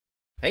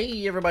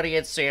Hey everybody,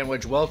 it's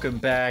Sandwich, welcome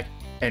back,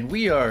 and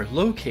we are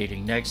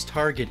locating next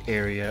target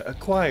area,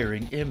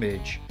 acquiring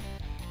image.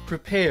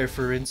 Prepare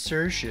for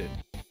insertion.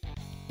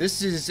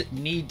 This is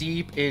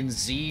knee-deep in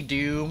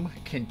ZDoom,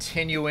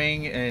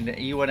 continuing in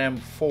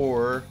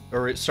E1M4,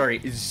 or sorry,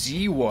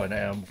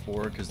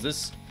 Z1M4, because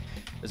this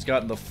has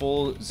gotten the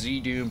full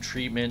ZDoom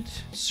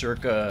treatment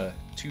circa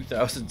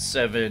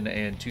 2007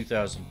 and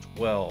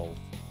 2012.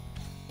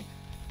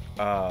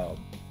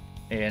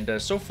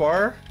 So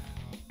far,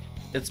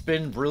 it's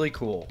been really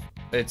cool.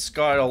 It's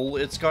got a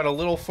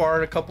little far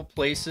in a couple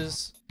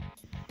places.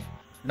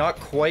 Not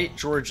quite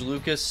George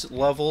Lucas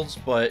levels,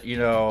 but you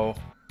know,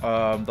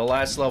 the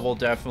last level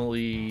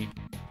definitely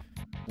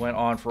went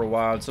on for a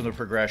while, and some of the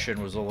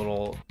progression was a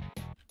little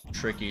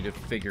tricky to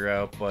figure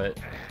out. But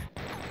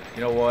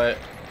you know what?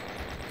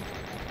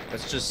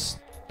 That's just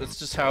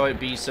how it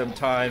be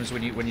sometimes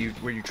when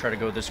you try to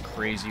go this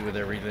crazy with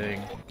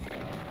everything.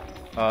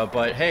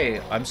 But hey,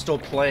 I'm still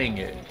playing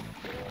it.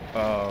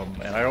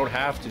 And I don't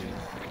have to,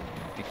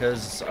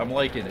 because I'm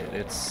liking it.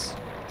 It's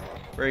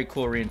very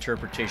cool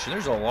reinterpretation.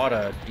 There's a lot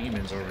of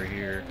demons over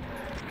here.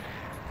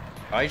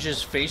 I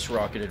just face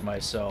rocketed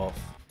myself.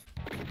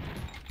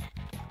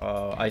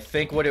 I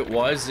think what it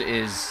was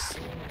is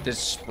this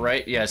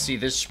sprite. Yeah, see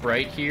this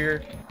sprite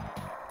here?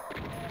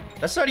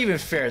 That's not even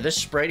fair. This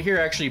sprite here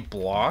actually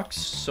blocks.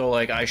 So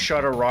like I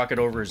shot a rocket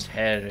over his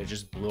head and it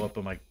just blew up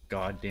in my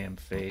goddamn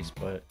face.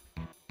 But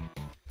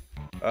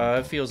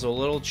it feels a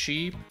little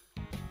cheap.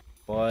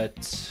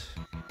 But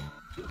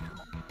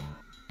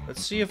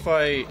let's see if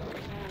I...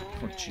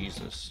 Oh,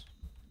 Jesus.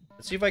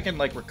 Let's see if I can,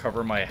 like,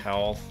 recover my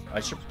health.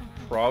 I should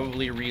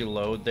probably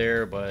reload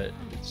there, but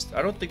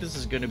I don't think this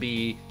is going to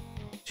be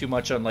too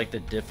much on, like,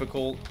 the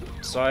difficult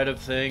side of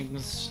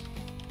things.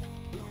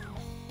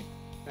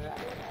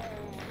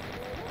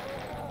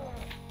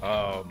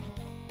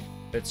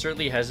 It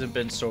certainly hasn't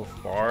been so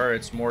far.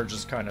 It's more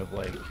just kind of,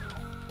 like,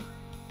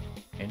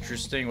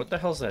 interesting. What the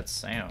hell's that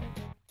sound?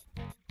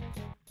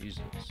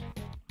 Jesus.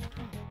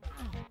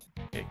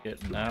 Okay,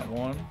 getting that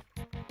one.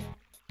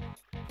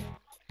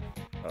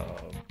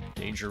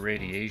 Danger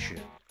radiation.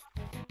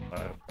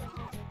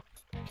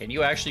 Can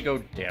you actually go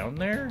down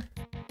there?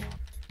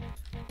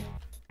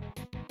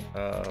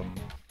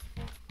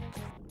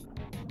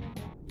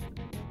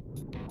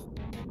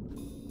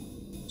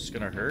 It's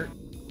gonna hurt?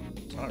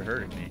 It's not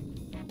hurting me.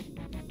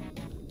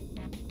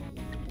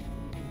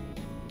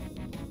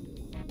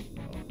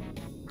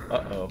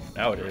 Uh-oh,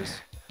 now it is.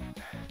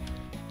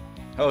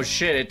 Oh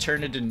shit, it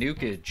turned into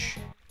nukage.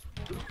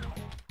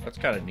 That's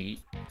kind of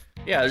neat.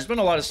 Yeah, there's been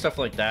a lot of stuff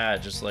like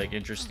that, just like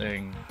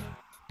interesting.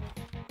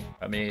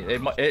 I mean,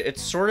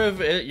 it's sort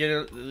of, you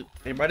know,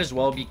 it might as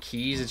well be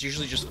keys. It's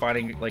usually just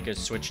finding like a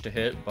switch to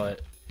hit,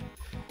 but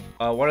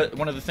one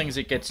of the things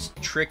it gets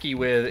tricky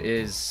with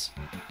is,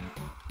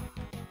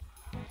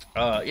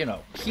 you know,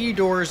 key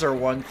doors are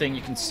one thing.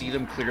 You can see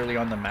them clearly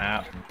on the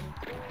map.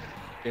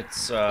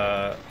 It's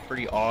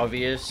pretty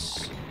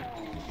obvious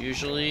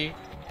usually.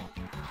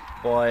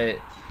 But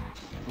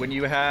when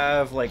you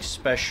have like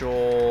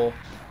special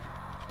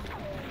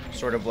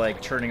sort of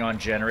like turning on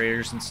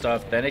generators and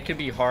stuff, then it can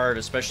be hard,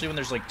 especially when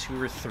there's like 2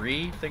 or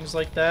 3 things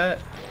like that.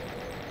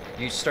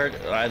 You start,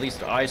 at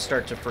least I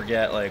start to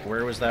forget, like,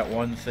 where was that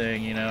one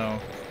thing, you know?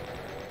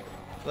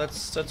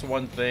 That's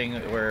one thing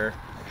where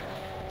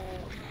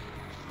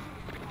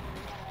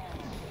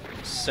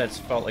sets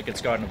felt like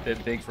it's gotten a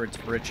bit big for its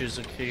britches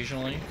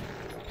occasionally.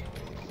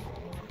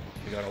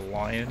 We got a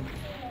lion.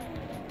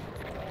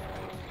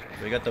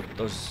 We got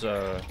those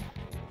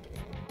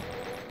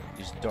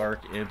these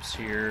dark imps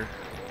here.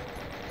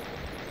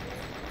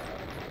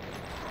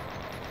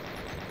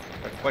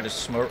 Got quite a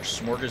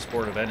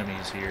smorgasbord of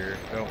enemies here,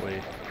 don't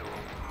we?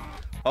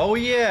 Oh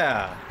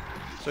yeah!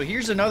 So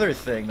here's another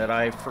thing that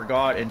I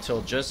forgot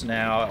until just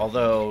now,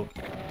 although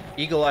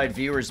eagle-eyed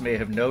viewers may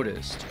have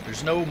noticed.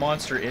 There's no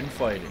monster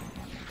infighting.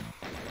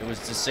 It was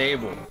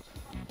disabled.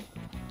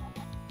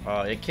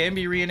 It can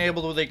be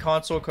re-enabled with a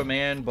console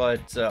command,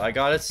 but I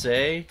gotta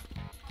say,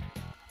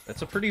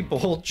 that's a pretty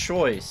bold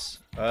choice.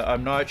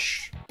 I'm not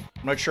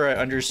sure I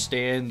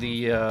understand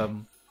the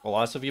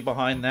philosophy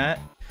behind that,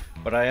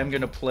 but I am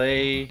gonna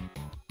play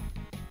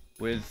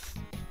with,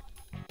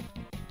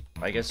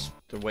 I guess,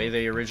 the way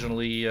they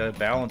originally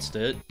balanced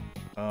it.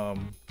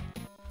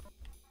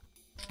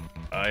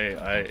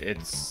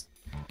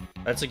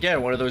 That's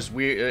again one of those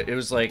weird. It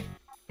was like,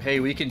 hey,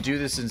 we can do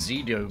this in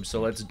ZDoom,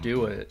 so let's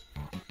do it.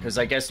 Because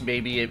I guess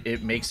maybe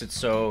it makes it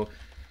so.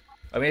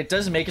 I mean, it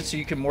does make it so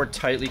you can more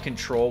tightly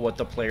control what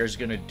the player's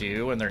gonna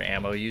do and their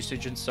ammo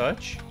usage and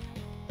such.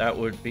 That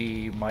would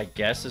be my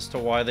guess as to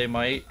why they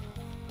might.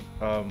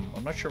 I'm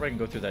not sure if I can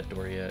go through that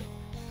door yet.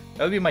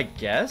 That would be my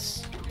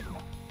guess.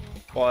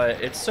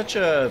 But it's such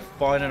a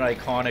fun and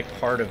iconic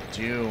part of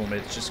Doom.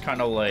 It's just kind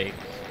of like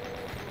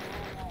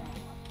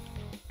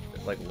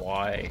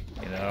why,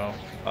 you know?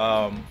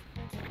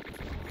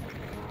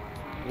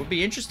 What would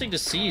be interesting to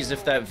see is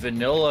if that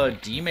vanilla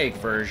demake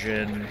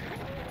version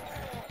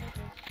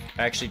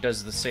actually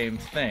does the same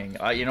thing.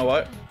 You know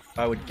what?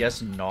 I would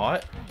guess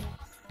not.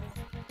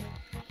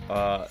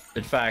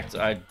 In fact,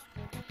 I'm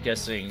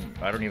guessing,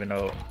 I don't even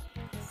know,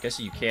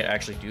 guessing you can't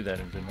actually do that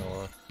in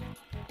vanilla.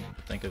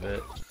 Think of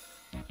it.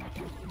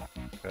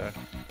 Okay.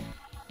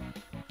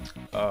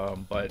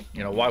 But,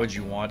 you know, why would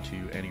you want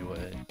to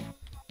anyway?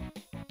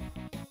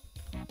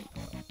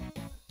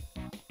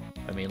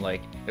 I mean,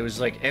 like, it was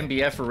like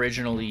MBF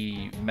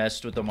originally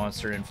messed with the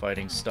monster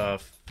infighting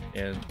stuff,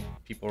 and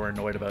people were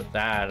annoyed about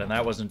that, and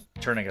that wasn't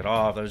turning it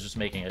off, that was just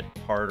making it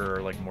harder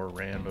or, like, more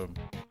random.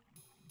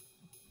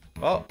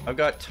 Well, I've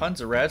got tons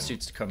of rad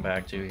suits to come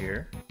back to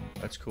here.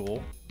 That's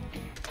cool.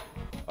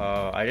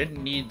 I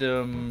didn't need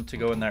them to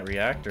go in that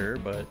reactor,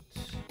 but...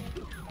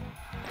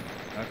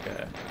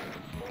 Okay.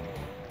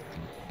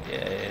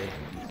 Yay.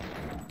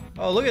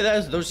 Oh, look at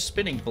that, those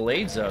spinning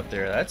blades out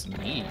there. That's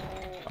neat.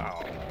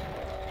 Wow.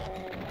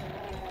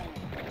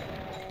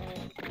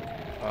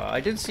 I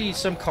did see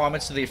some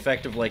comments to the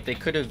effect of, like, they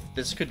could have...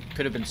 This could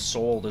have been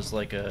sold as,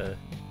 like, a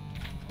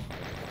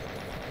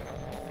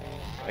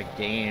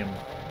game.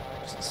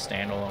 Just a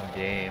standalone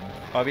game.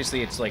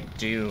 Obviously, it's like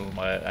Doom.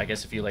 I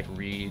guess if you, like,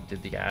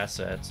 redid the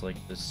assets, like,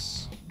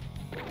 this...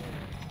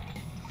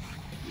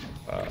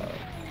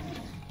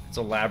 it's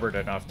elaborate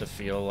enough to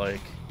feel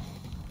like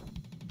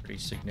pretty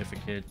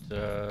significant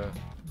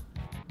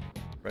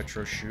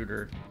retro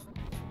shooter.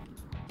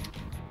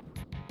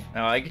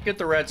 Now, I could get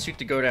the red suit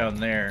to go down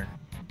there.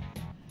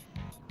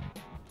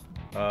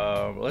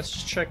 Let's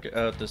just check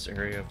out this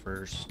area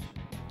first.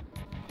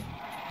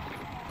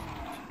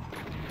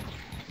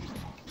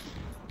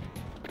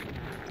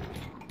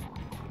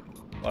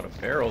 A lot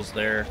of barrels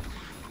there.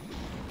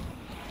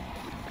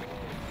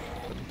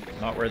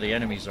 Not where the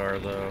enemies are,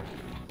 though.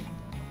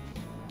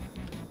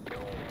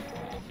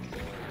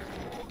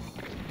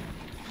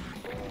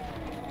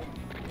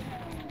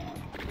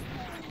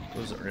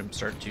 Those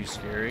imps aren't too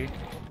scary.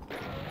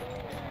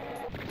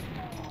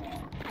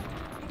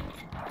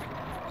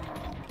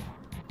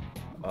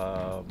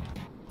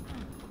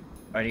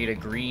 I need a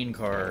green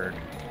card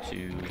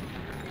to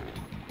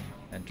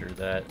enter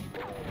that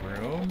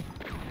room.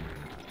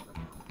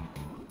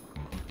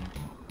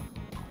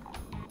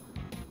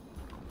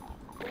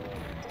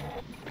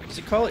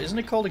 Isn't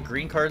it called a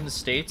green card in the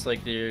States,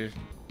 like the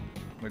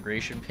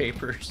immigration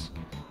papers?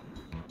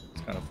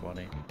 It's kind of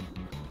funny.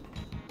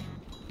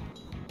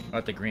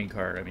 Not the green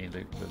card, I mean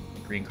the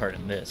green card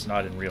in this,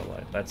 not in real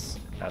life. That's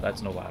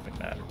no laughing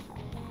matter.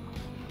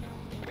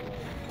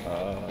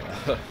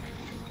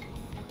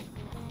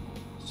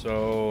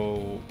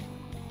 So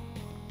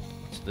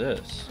what's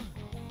this?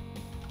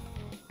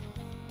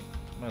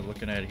 What am I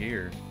looking at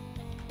here?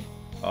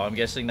 Oh, I'm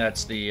guessing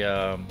that's the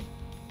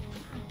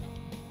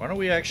why don't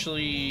we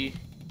actually...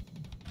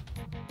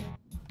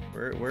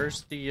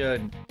 Where's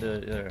the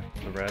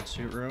rad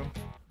suit room?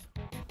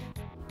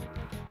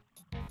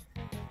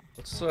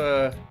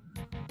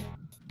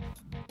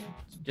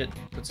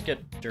 Let's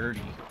get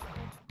dirty.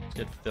 Let's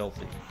get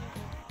filthy.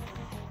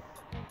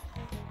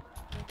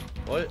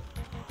 What?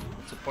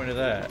 What's the point of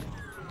that?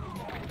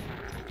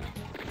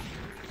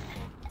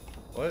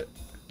 What?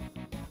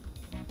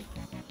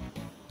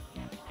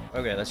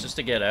 Okay, that's just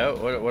to get out.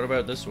 What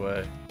about this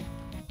way?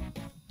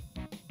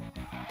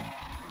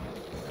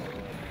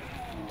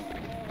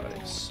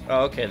 Nice.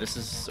 Oh, okay, this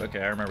is...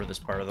 Okay, I remember this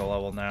part of the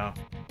level now.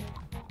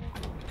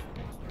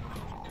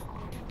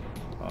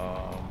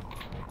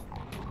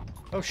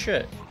 Oh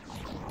shit.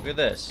 Look at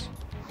this.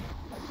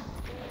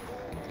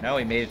 Now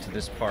we made it to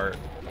this part.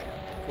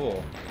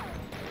 Cool.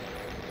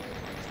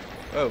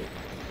 Oh.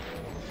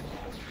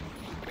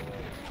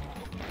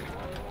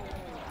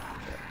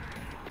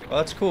 Well,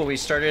 that's cool. We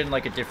started in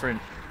like a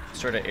different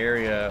sort of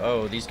area.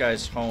 Oh, these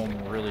guys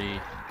home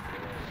really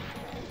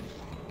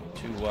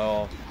too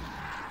well.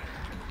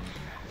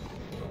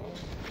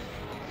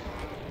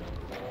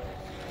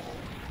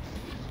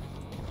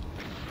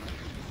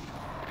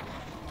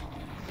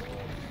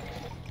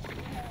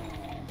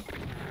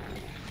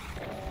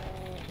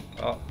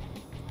 Oh.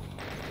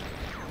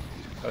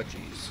 Oh,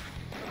 jeez.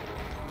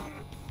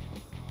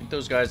 I think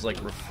those guys,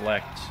 like,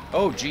 reflect.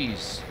 Oh,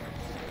 jeez.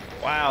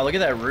 Wow, look at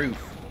that roof.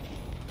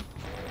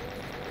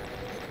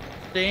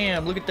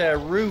 Damn, look at that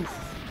roof.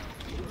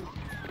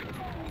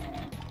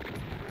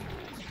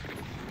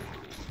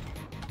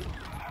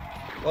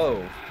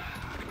 Whoa.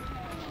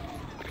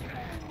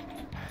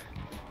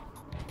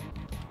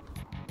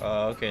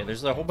 Okay,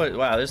 there's a whole bunch.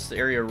 Wow, this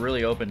area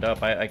really opened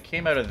up. I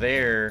came out of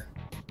there.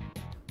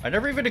 I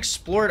never even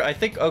explored. I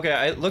think,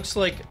 okay, it looks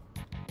like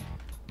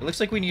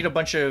we need a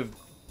bunch of...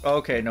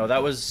 Okay, no,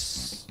 that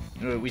was...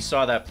 We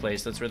saw that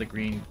place. That's where the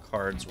green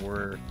cards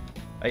were.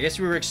 I guess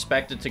we were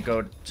expected to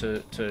go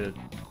to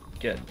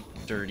get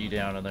dirty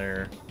down in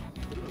there.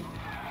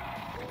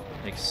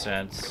 Makes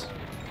sense.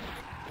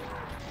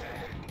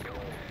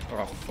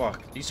 Oh,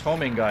 fuck. These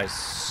homing guys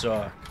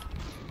suck.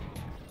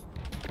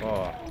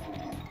 Oh.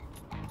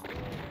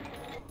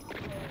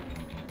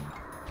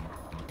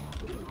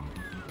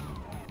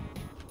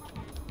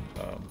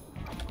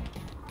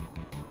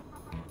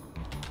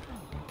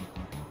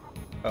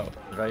 Oh,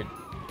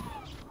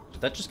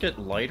 did that just get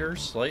lighter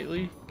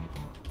slightly?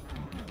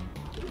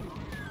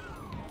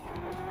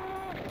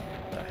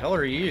 hell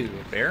are you?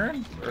 A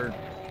Baron? Or...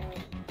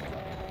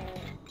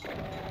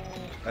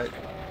 I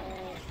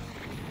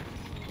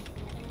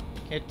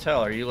can't tell.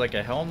 Are you like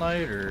a Hell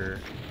Knight, or...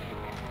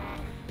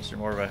 I guess you're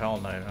more of a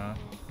Hell Knight, huh?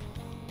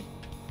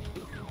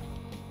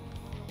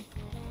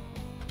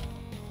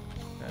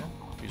 Okay.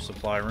 A few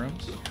supply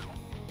rooms.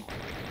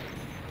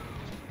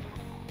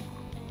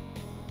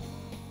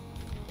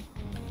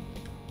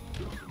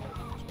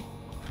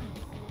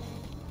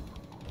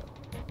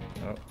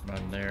 Oh,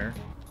 none there.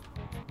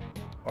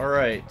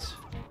 Alright.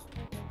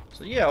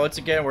 So yeah, once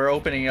again, we're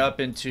opening up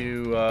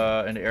into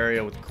an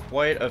area with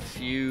quite a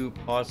few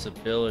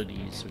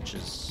possibilities, which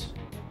is...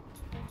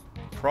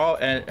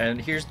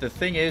 And here's the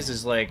thing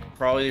is like,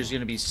 probably there's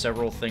going to be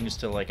several things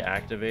to, like,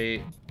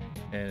 activate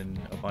in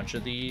a bunch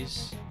of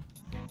these.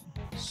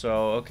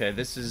 So, okay,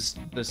 this is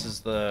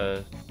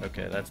the...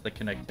 Okay, that's the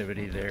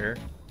connectivity there.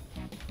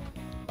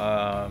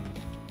 Let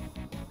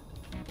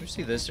me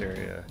see this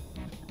area.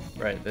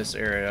 Right, this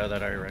area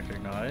that I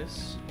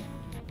recognize.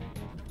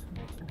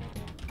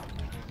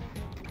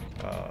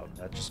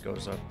 That just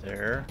goes up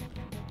there.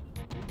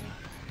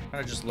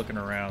 Kind of just looking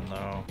around,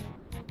 though.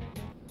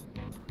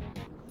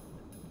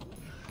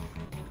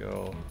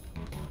 Go.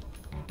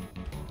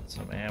 Get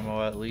some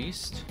ammo, at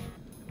least.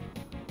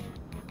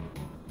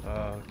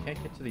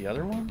 Can't get to the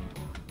other one?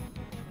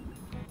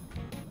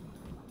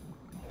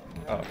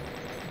 Oh.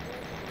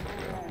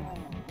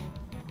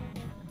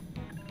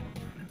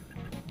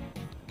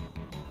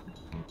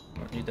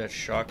 Don't need that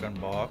shotgun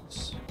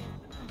box.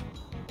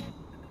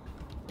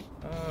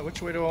 Which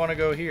way do I want to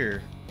go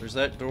here? There's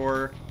that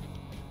door.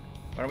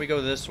 Why don't we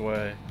go this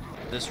way?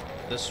 This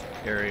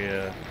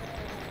area.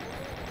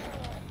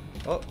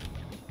 Oh,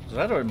 is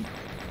that a...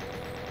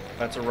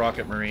 That's a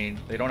rocket marine.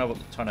 They don't have a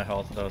ton of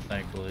health though,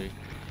 thankfully.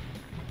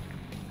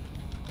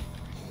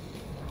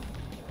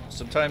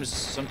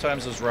 Sometimes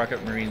those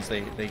rocket marines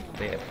they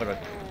put a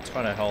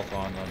ton of health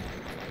on them.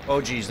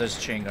 Oh geez, there's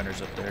chain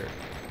gunners up there.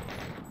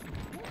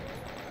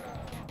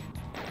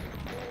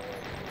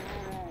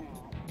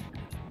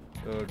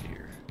 Oh dear.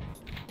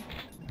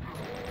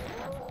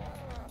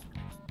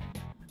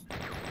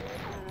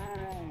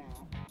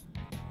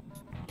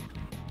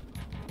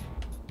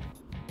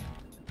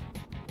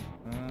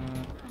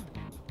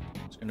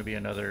 It's gonna be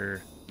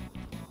another...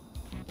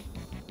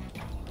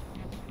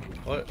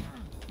 What?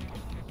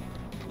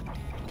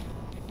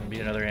 Gonna be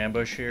another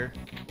ambush here?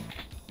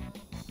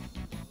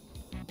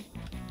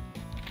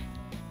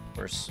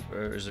 Or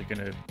is it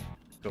gonna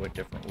go a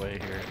different way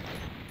here?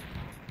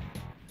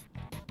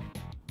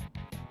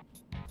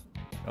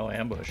 Oh,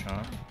 ambush,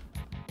 huh?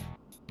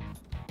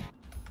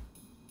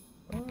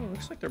 Oh,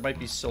 looks like there might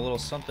be a little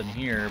something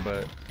here,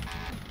 but...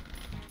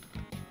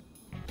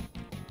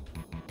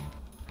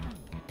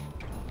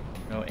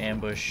 No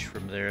ambush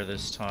from there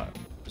this time.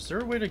 Is there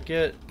a way to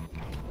get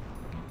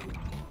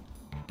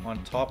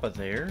on top of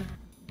there?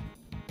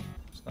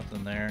 There's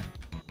nothing there.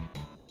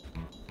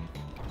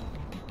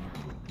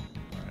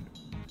 Alright.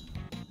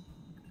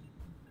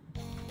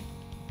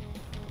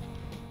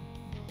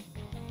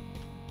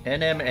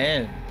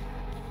 NMN.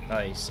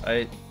 Nice.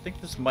 I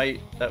think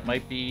that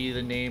might be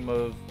the name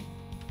of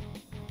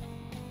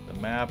the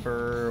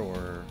mapper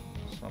or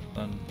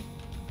something.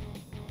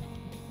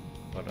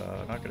 But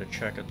not gonna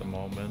check at the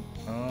moment.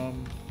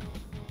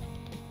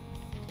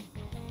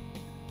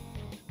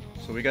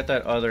 So we got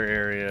that other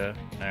area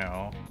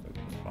now that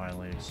we can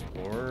finally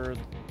explore.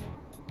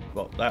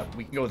 Well,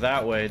 we can go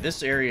that way.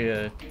 This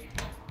area,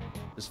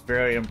 this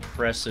very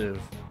impressive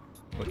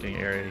looking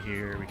area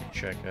here, we can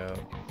check out.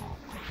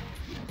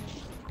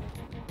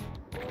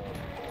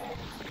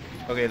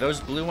 Okay, those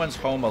blue ones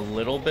home a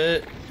little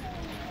bit.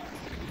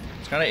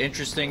 It's kind of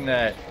interesting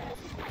that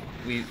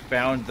we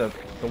found the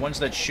ones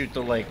that shoot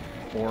the, like,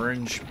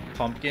 orange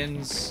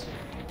pumpkins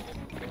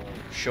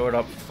showed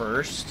up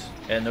first,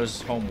 and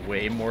those home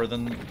way more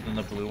than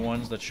the blue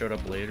ones that showed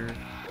up later.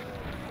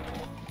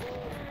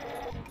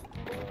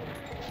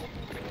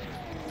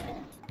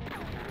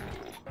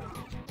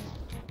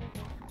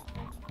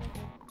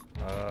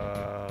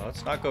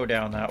 Let's not go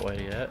down that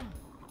way yet.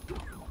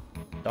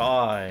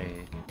 Die.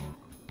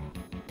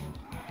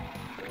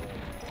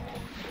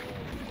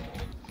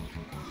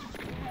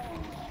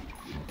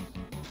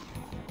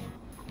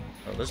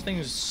 Oh, those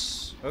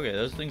things... Okay,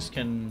 those things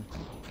can...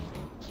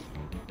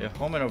 They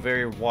home in a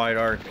very wide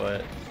arc,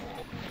 but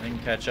they can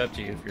catch up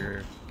to you if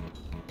you're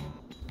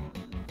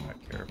not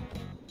careful.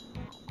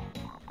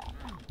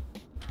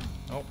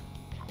 Nope.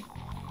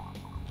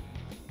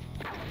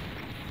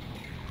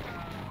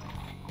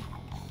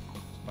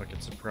 I'll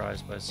get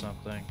surprised by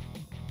something.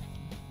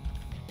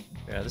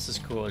 Yeah, this is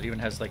cool. It even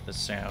has, like, the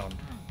sound.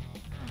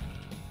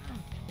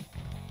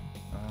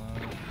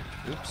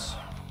 Oops.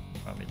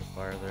 I don't mean to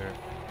fire there.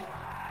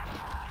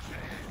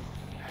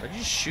 Did I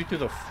just shoot through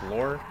the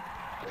floor?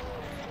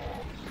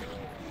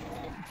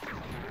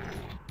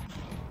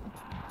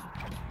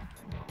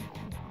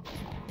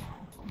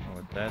 Oh,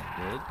 what that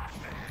did?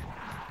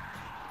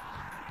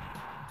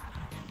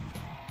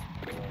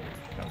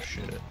 Oh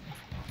shit.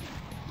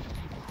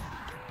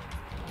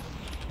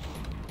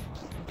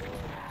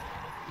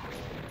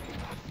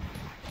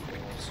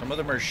 Some of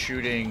them are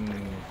shooting...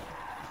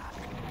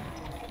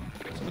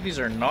 Some of these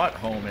are not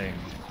homing.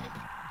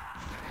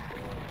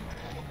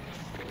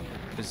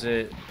 Is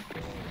it...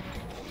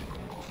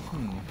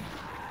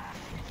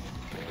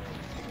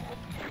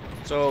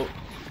 So,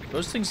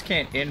 those things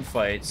can't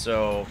infight,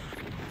 so...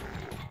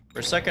 For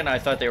a second I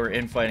thought they were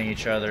infighting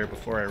each other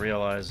before I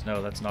realized,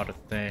 no, that's not a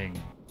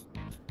thing.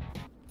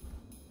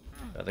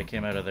 They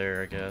came out of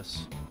there, I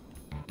guess.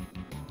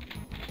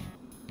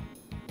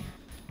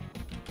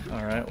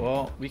 Alright,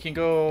 well, we can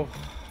go...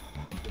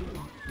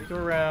 We go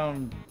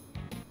around...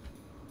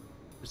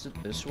 Is it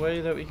this way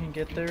that we can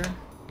get there?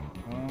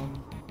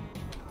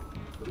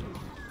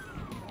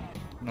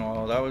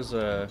 No, that was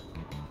a...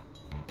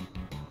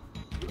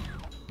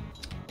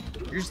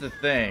 Here's the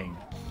thing.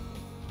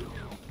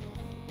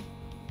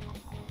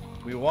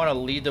 We want to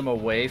lead them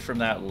away from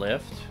that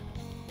lift.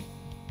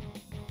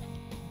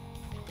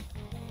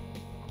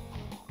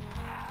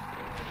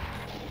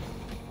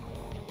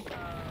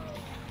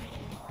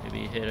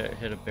 Maybe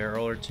hit a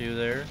barrel or two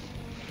there.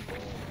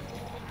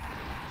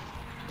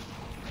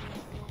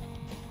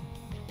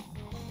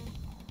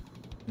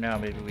 Now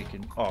maybe we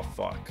can... Oh,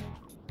 fuck.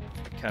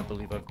 I can't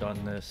believe I've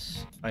done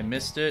this. I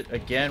missed it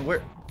again.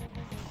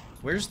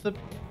 Where's the...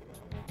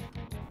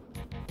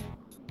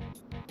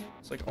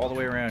 It's like all the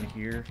way around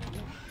here.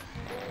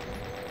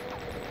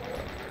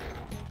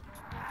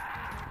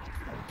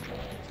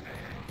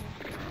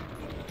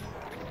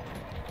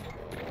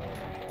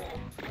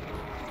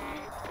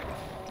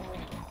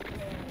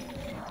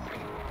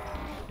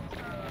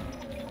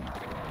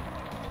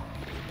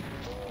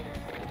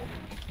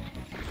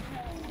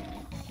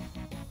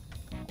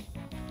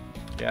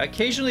 Yeah,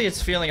 occasionally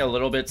it's feeling a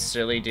little bit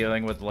silly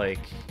dealing with, like,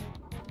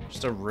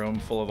 just a room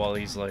full of all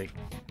these, like,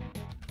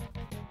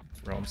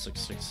 Realm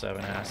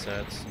 667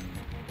 assets.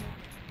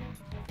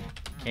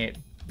 And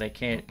they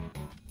can't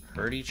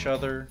hurt each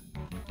other.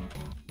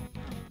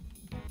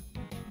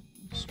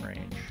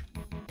 Strange.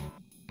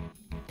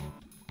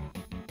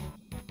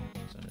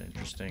 It's an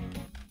interesting...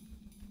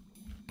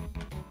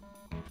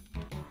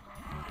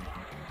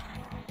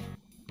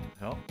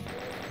 Hell?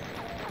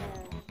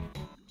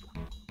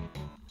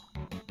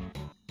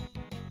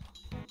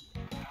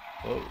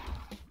 Whoa.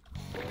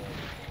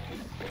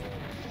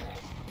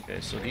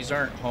 Okay, so these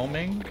aren't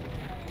homing.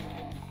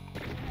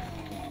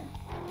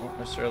 Don't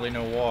necessarily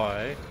know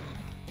why.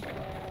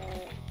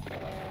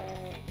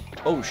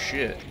 Oh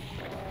shit.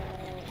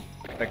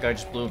 That guy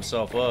just blew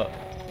himself up.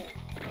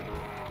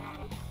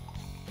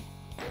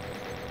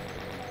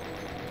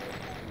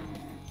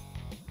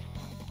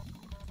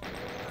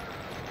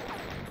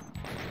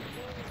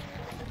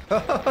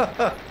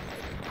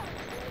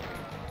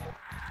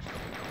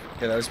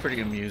 Yeah, that was pretty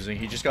amusing.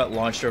 He just got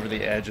launched over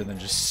the edge and then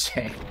just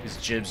sank. His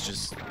jibs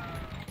just...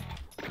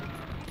 They're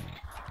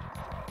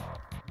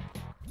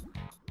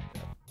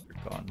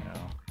gone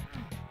now.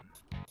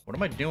 What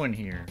am I doing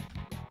here?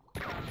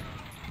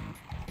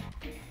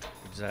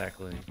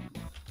 Exactly.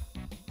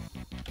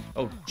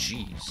 Oh,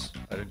 jeez.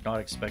 I did not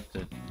expect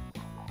it.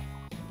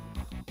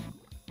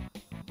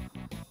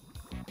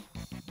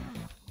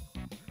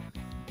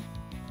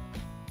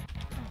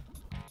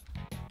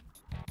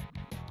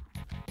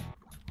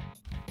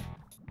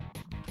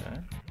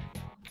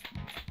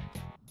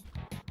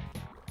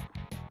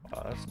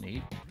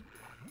 Neat.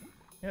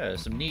 Yeah,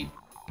 some neat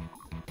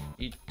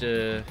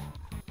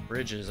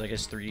bridges. I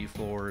guess 3D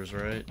floors,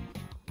 right?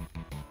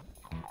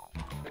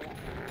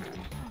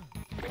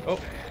 Oh.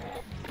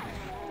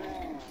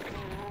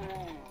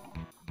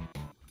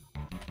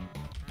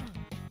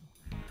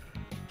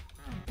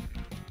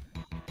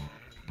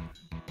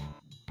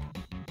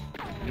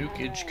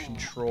 Nukage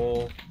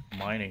control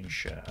mining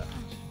shaft.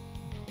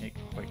 Can't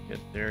quite get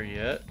there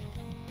yet.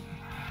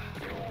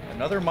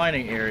 Another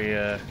mining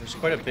area. There's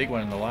quite a big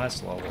one in the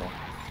last level.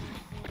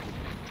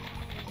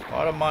 A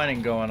lot of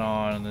mining going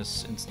on in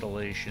this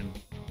installation.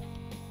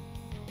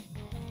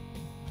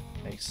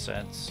 Makes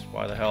sense.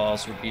 Why the hell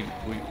else would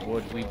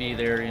we be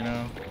there, you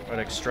know? Try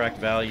to extract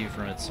value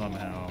from it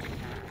somehow.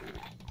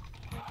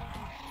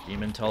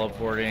 Demon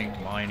teleporting,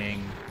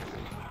 mining.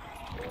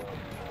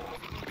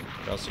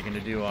 What else are you gonna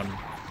do on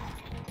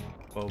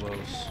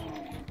Phobos?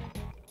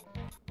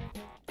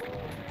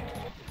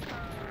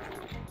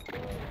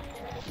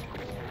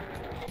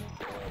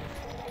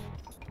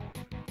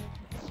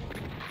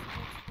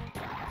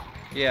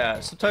 Yeah,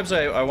 sometimes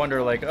I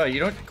wonder, like, oh,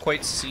 you don't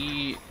quite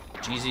see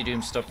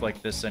GZDoom stuff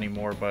like this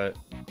anymore, but...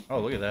 Oh,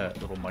 look at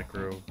that little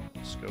micro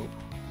scope.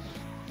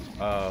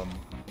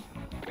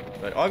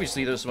 But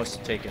obviously this must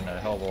have taken a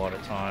hell of a lot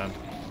of time.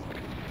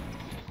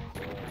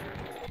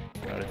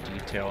 A lot of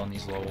detail on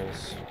these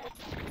levels.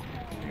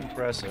 Pretty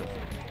impressive.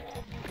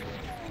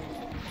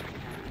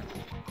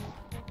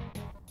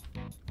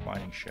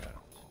 Mining shaft.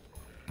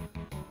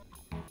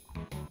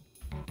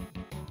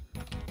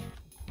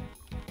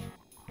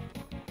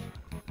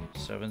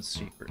 Seven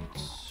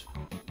secrets.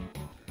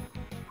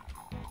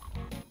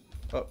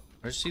 Oh,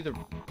 I just see the...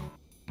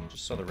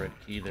 Just saw the red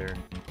key there.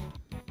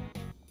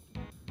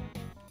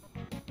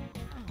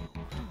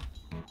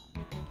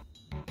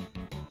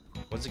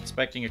 Was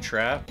expecting a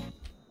trap.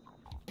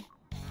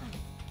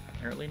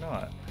 Apparently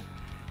not.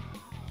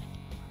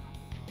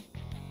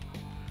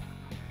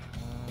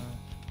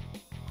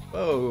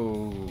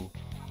 Whoa.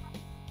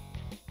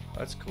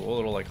 That's cool. A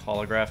little like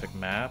holographic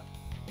map.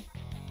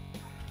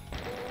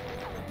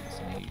 That's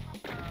neat.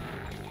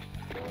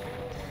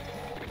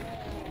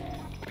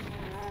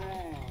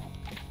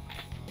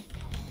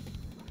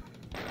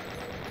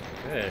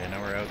 Okay,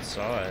 now we're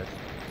outside.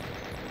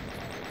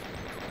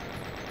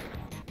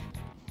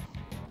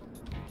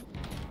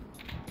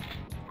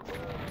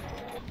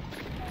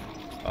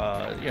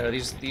 You know,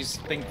 these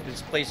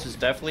places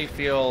definitely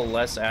feel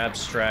less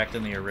abstract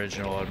than the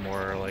original and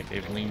more like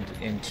they've leaned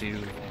into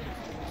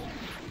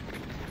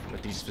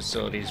what these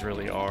facilities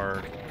really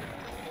are.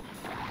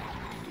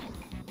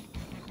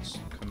 It's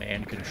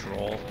command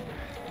control.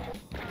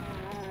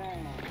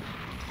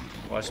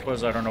 Well, I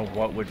suppose I don't know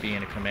what would be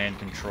in a command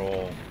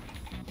control.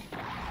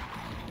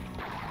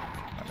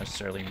 Not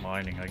necessarily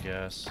mining, I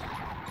guess.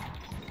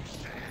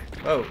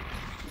 Oh.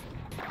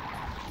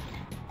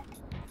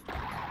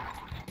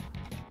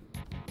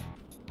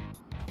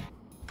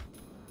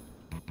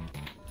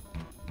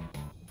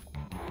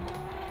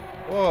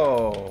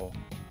 Whoa.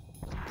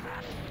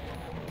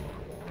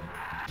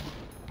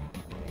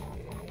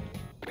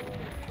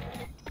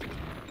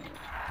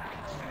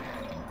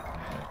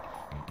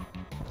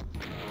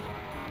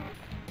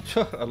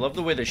 I love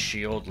the way the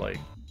shield, like,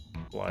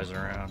 flies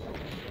around.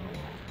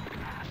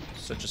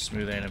 Such a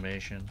smooth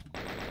animation.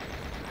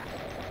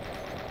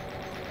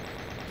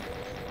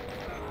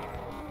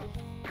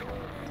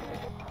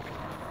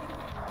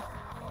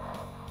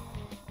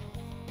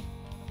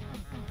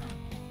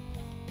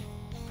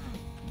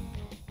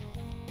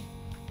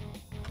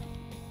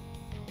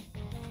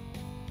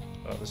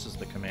 Oh, this is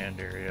the command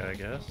area, I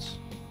guess.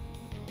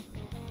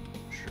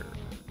 Sure.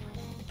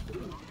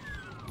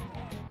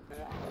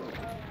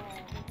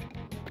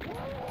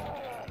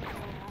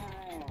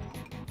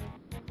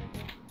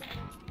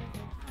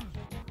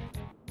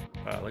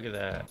 Wow, look at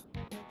that.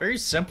 Very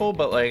simple,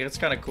 but like it's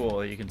kind of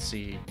cool. You can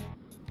see,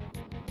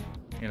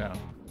 you know,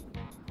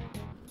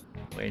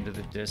 way into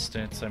the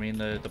distance. I mean,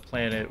 the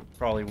planet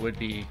probably would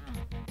be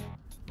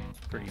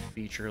pretty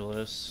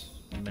featureless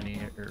in many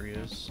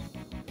areas.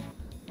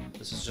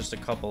 This is just a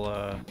couple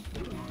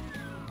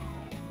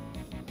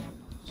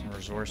some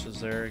resources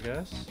there, I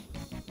guess.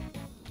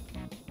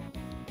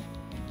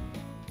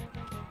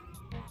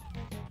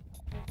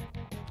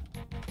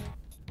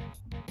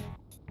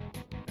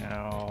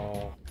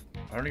 Now,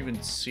 I don't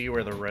even see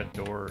where the red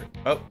door...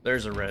 Oh,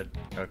 there's a red.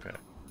 Okay.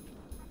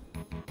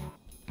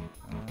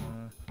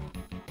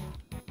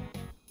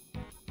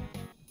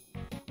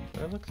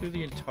 Did I look through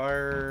the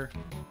entire...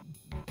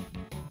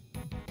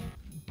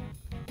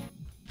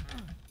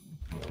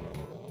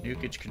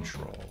 Nukage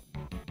control.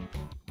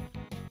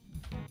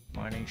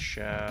 Mining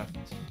shaft.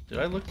 Did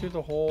I look through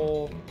the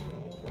whole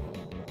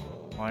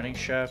mining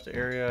shaft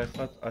area?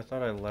 I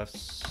thought I left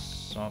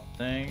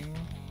something.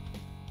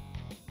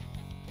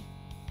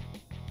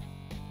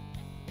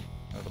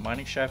 No, the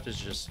mining shaft is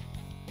just...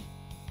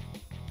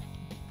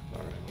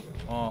 Alright.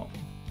 Well,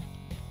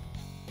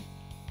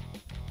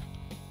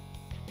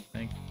 I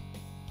think...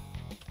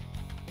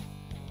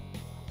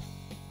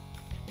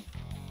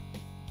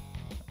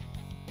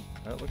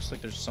 That looks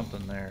like there's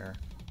something there.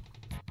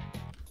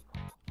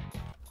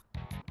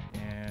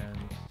 And...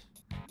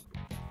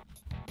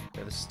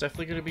 yeah, this is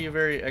definitely going to be a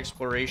very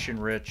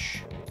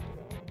exploration-rich...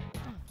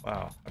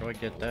 Wow, how do I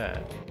get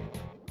that?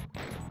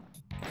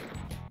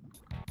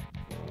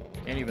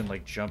 Can't even,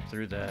 like, jump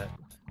through that.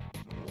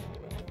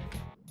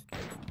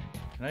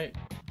 Can I...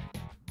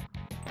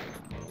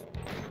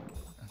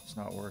 It's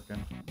not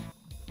working.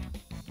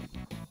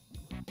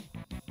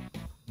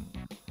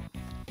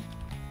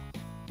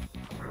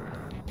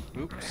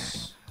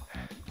 Oops.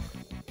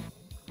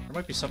 There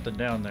might be something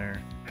down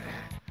there.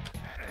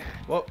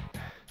 Whoa.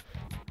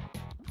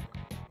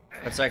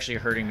 That's actually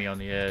hurting me on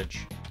the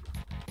edge.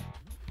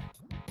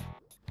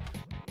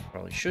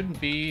 Probably shouldn't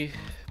be,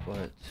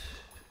 but...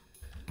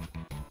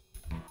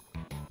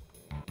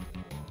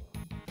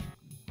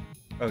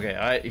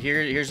 Okay,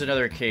 here's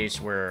another case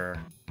where...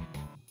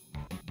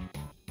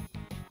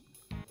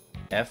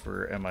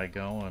 Effort am I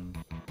going?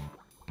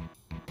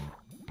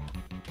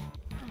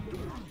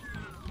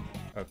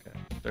 Okay.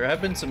 There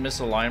have been some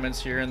misalignments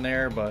here and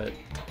there, but...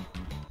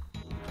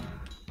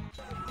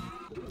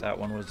 that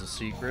one was a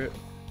secret.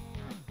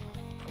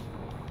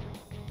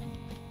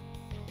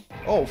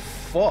 Oh,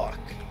 fuck!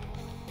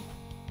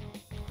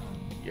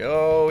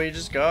 Yo, we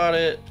just got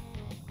it!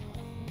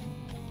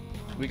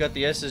 We got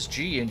the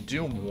SSG in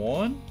Doom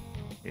 1?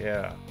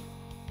 Yeah.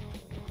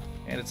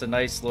 And it's a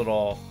nice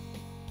little...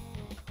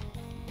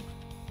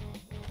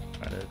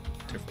 kind of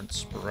different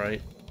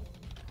sprite.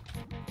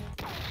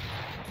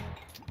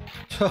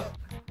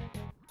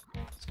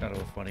 It's kind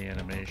of a funny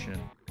animation.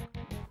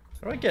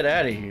 How do I get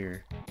out of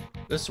here?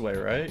 This way,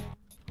 right?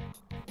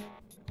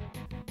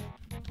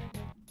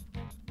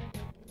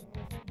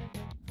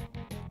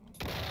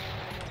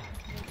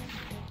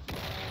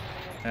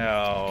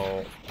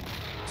 Now,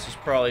 this is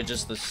probably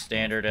just the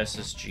standard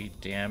SSG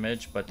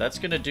damage, but that's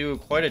gonna do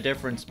quite a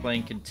difference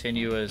playing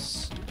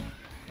continuous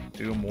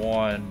Doom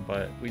 1,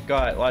 but we've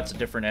got lots of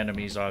different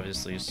enemies,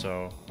 obviously,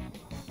 so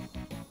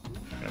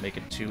not gonna make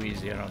it too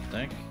easy, I don't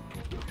think.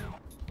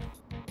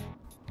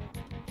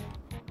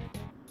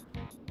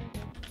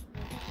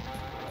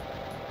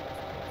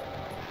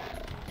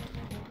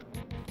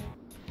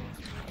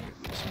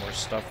 Some more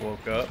stuff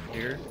woke up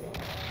here.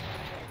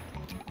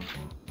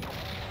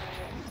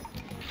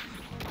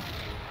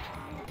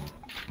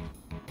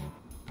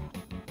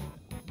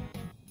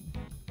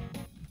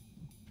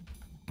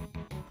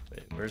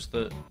 Wait, where's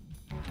the...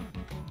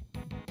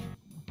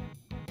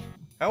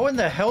 How in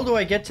the hell do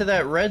I get to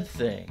that red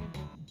thing?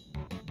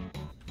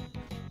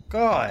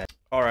 God.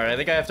 Alright, I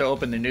think I have to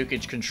open the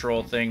nukage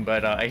control thing,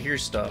 but I hear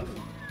stuff.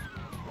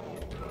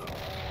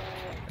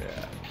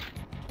 Yeah.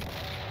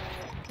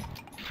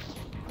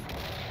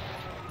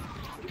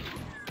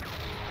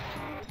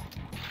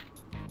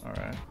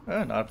 Alright.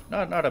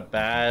 Not a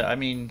bad, I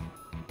mean,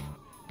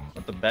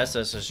 not the best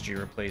SSG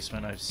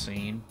replacement I've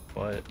seen,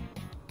 but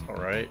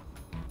alright.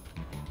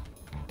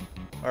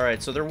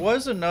 Alright, so there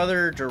was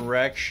another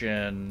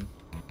direction.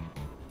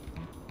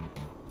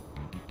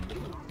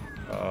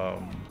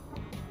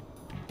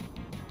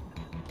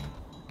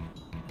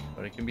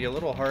 But it can be a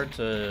little hard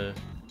to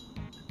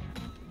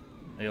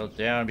nail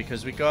down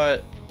because we got...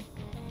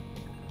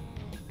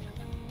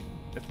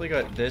 Definitely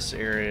got this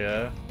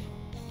area.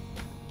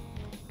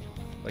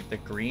 Like the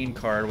green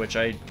card, which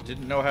I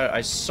didn't know how...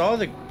 I saw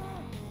the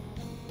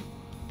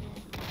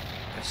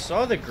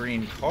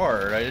green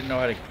card. I didn't know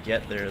how to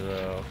get there,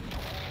 though.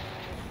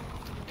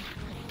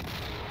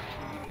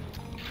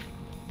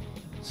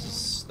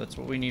 That's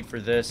what we need for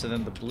this, and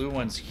then the blue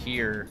one's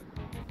here.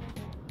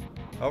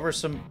 However,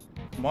 some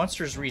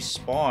monsters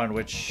respawn,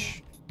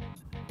 which...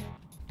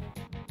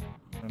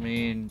 I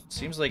mean,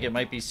 seems like it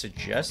might be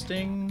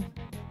suggesting...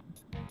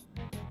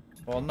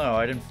 Well, no,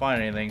 I didn't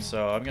find anything,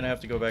 so I'm gonna have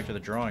to go back to the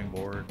drawing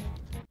board.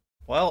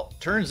 Well,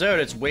 turns out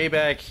it's way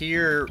back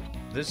here.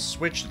 This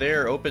switch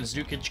there opens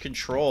nukage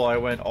control. I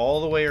went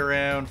all the way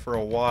around for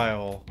a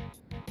while.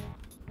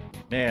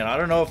 Man, I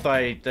don't know if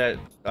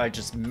I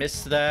just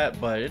missed that,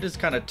 but it is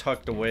kind of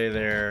tucked away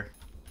there.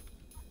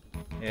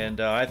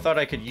 And I thought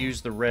I could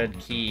use the red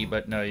key,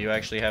 but no, you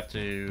actually have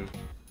to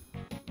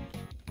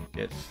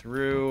get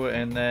through,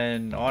 and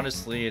then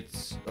honestly,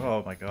 it's...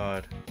 Oh my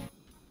god.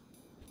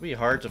 It'll be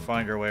hard to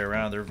find our way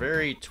around. They're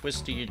very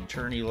twisty and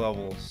turny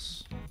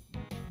levels.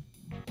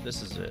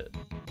 This is it.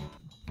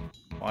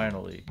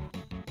 Finally.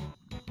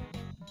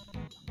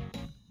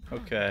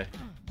 Okay.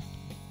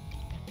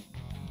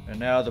 And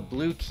now the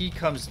blue key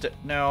comes to...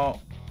 Now...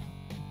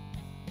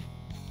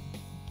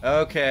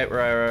 Okay,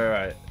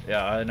 right.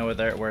 Yeah, I know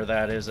where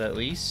that is at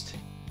least.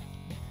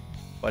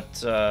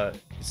 But,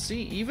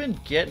 see, even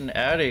getting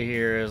out of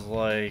here is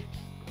like...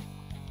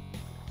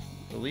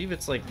 I believe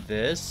it's like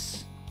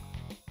this.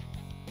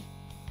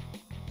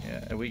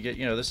 Yeah, and we get,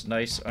 you know, this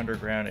nice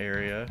underground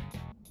area.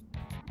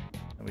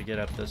 And we get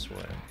up this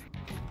way.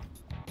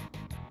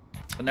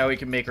 And now we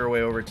can make our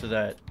way over to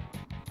that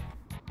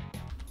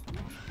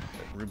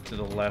room to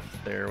the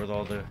left there with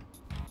all the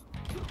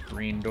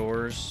green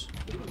doors.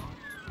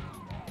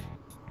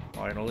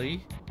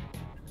 Finally.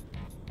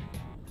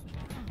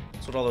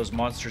 That's what all those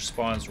monster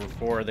spawns were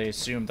for. They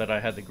assumed that I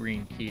had the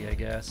green key, I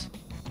guess.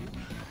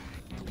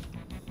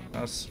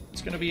 Now it's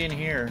gonna be in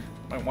here.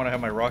 Might want to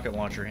have my rocket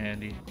launcher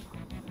handy.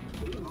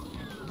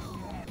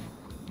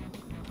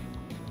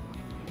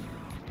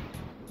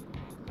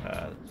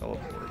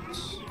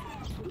 Teleports.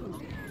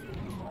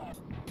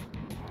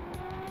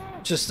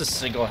 Just a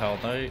single Hell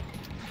Knight.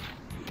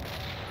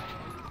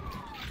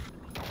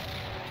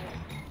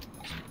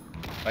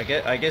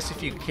 I guess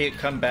if you can't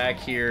come back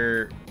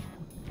here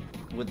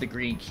with the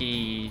green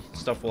key,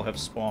 stuff will have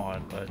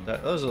spawned, but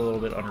that was a little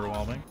bit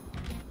underwhelming.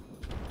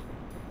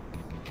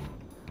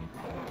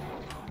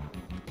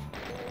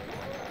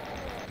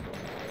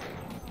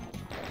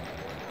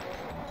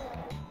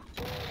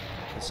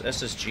 This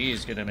SSG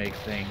is gonna make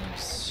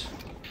things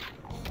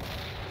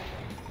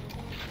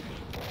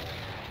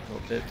a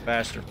little bit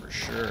faster for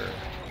sure.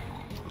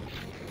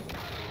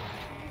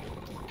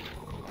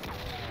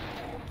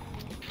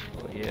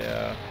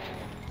 Yeah.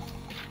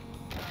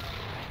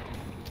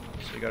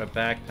 So we got a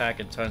backpack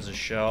and tons of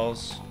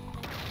shells.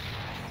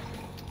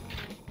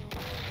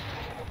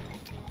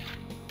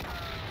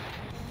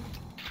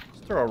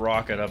 Let's throw a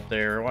rocket up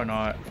there. Why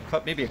not?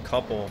 Maybe a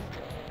couple.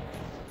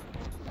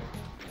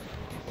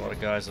 A lot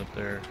of guys up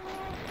there.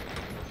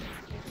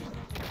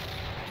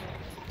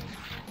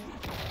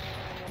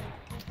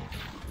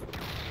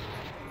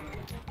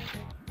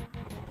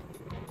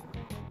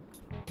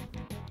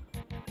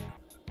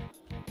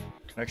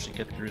 Can actually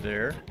get through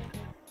there.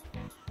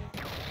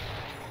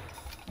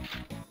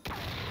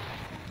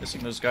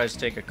 Guessing those guys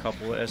take a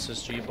couple of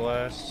SSG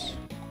blasts.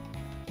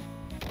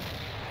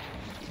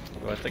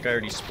 Although I think I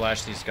already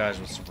splashed these guys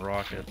with some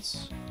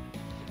rockets.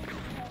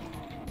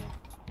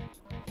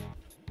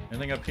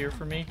 Anything up here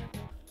for me?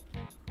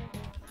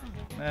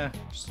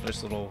 Just a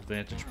nice little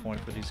vantage point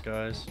for these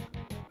guys.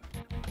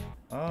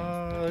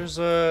 There's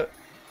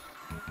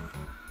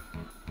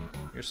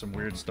here's some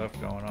weird stuff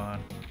going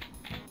on.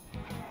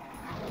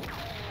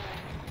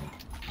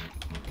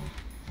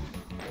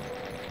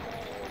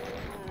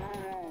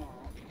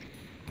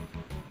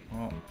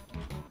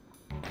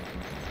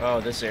 Oh,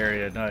 this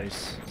area,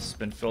 nice. It's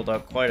been filled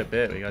up quite a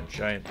bit. We got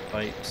giant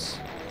pipes.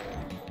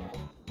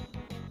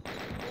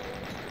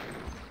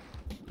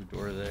 Blue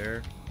door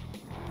there.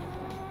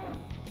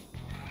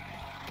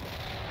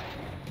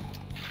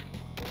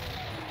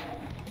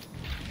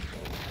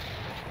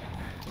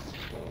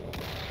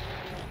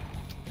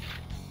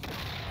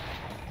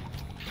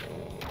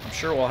 I'm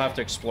sure we'll have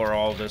to explore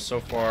all of this.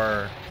 So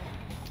far,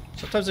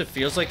 sometimes it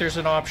feels like there's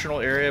an optional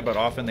area, but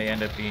often they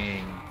end up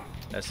being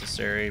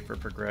necessary for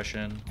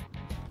progression.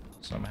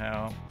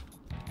 Somehow.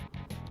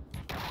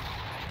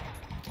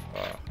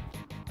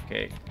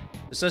 Okay.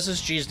 This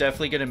SSG is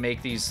definitely gonna make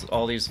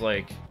all these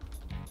like,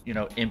 you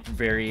know, imp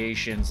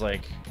variations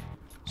like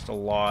just a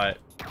lot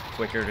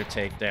quicker to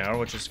take down,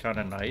 which is kind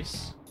of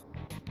nice.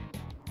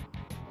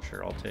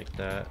 Sure, I'll take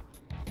that.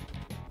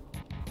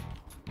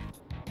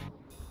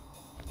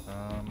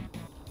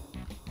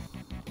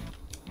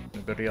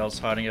 Anybody else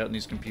hiding out in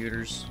these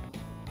computers?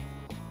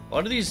 A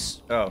lot of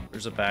these... Oh,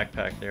 there's a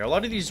backpack there. A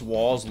lot of these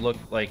walls look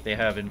like they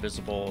have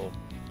invisible...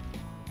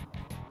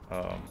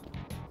 Oh.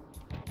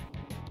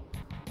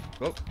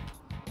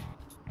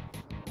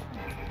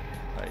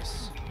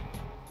 Nice.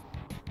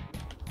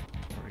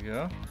 There we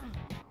go.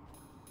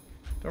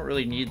 Don't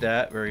really need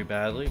that very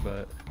badly,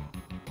 but...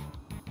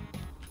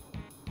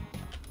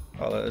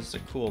 Oh, that's a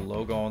cool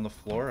logo on the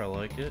floor. I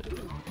like it.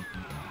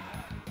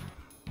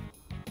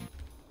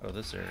 Oh,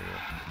 this area.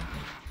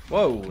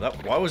 Whoa!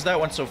 Why was that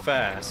one so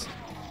fast?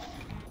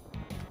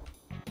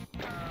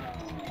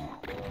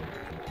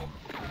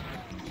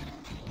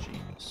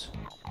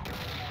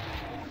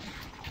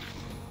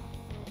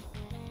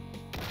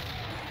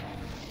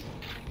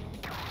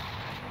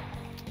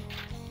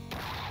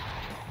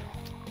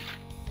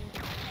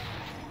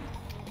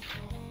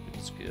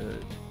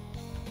 Good.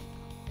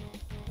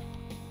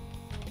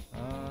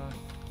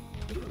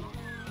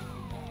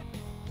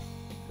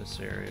 This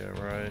area,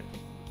 right?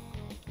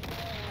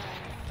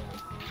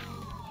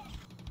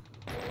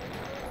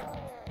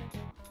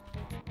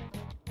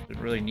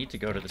 Didn't really need to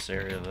go to this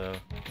area, though.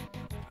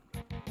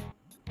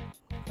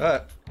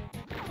 Ah!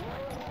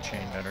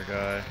 Chain gunner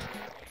guy.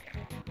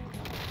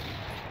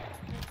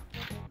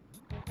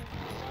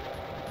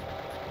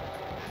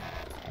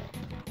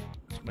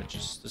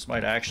 This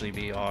might actually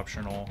be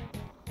optional.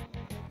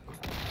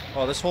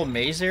 Oh, this whole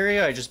maze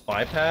area I just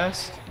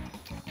bypassed?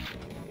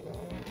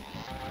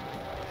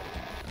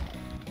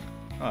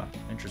 Huh,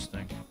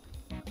 interesting.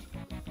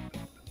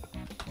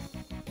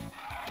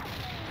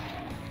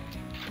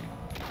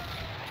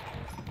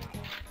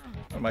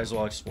 I might as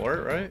well explore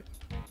it, right?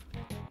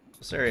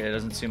 This area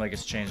doesn't seem like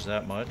it's changed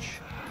that much.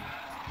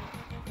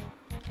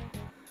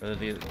 Other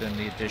than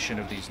the addition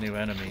of these new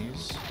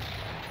enemies.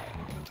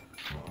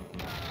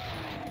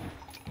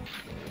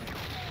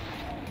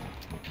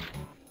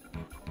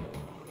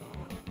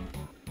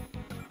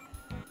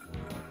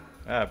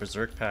 Ah,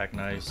 Berserk Pack,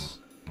 nice.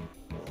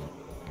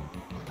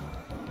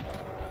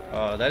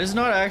 That is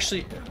not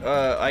actually...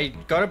 I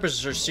got a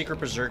secret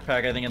Berserk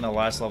Pack, I think, in the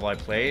last level I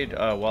played,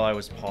 while I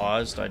was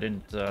paused. I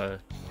don't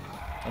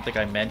think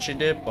I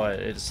mentioned it, but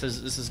this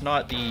is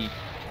not the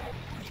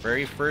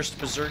very first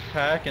Berserk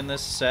Pack in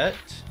this set.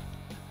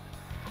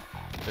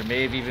 There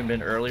may have even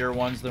been earlier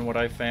ones than what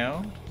I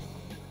found.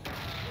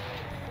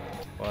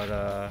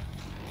 But,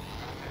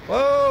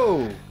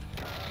 whoa!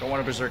 Don't want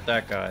to Berserk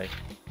that guy.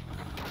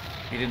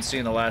 You didn't see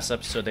in the last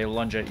episode, they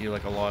lunge at you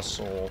like a lost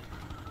soul.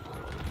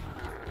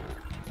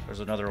 There's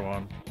another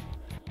one.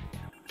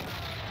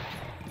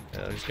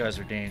 Yeah, these guys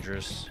are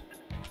dangerous.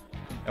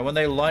 And when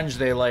they lunge,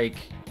 they like...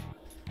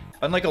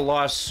 Unlike a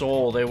lost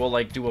soul, they will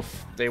like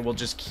they will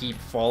just keep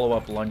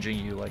follow-up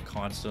lunging you like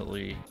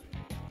constantly.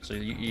 So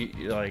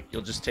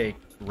you'll just take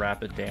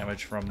rapid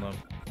damage from them.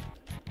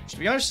 To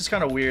be honest, it's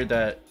kind of weird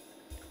that...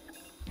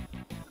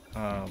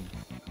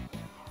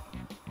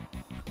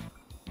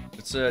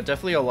 It's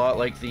definitely a lot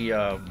like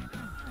the,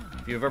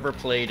 if you've ever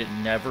played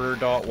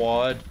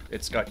Never.wad,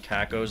 it's got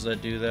cacos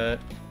that do that.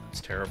 It's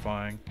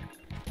terrifying.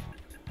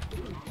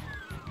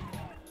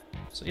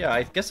 So yeah,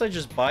 I guess I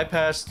just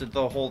bypassed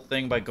the whole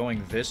thing by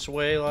going this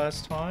way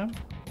last time.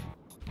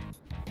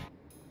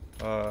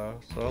 So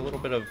a little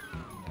bit of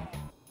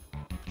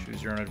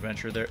choose your own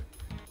adventure there.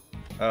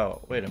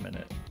 Oh, wait a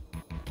minute.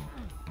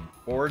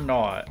 Or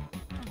not.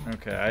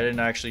 Okay, I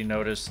didn't actually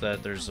notice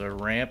that there's a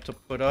ramp to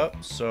put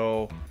up,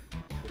 so...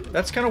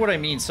 That's kind of what I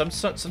mean.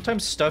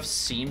 Sometimes stuff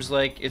seems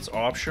like it's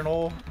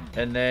optional,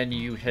 and then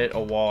you hit a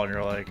wall and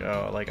you're like,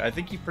 oh, like, I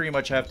think you pretty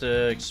much have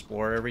to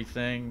explore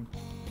everything.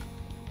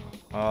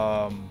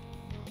 There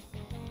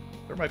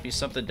might be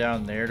something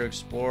down there to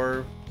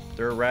explore.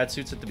 There are rad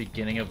suits at the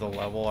beginning of the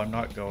level. I'm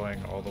not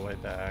going all the way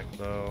back,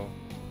 though.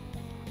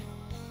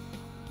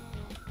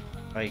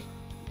 I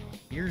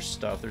hear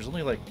stuff. There's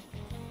only, like,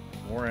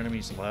 more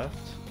enemies left.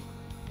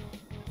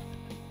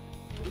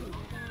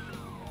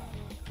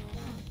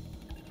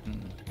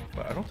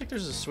 But I don't think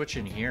there's a switch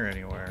in here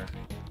anywhere.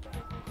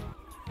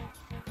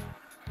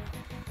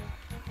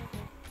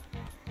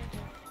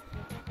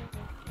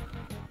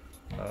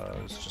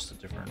 It's just a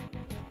different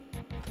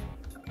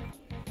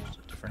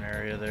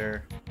area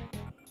there.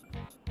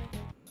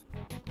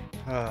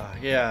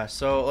 Yeah,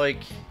 so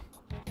like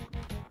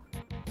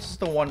this is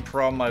the one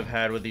problem I've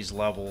had with these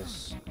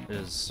levels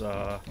is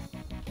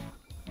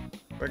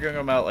figuring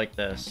them out like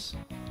this.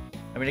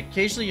 I mean,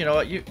 occasionally, you know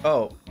what,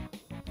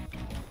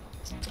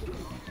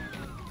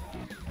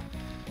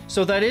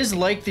 so that is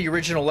like the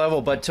original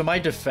level, but to my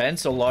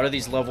defense, a lot of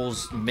these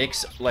levels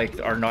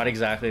are not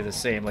exactly the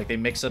same. Like, they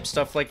mix up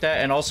stuff like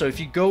that. And also, if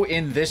you go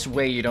in this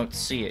way, you don't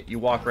see it. You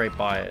walk right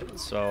by it.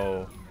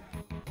 So,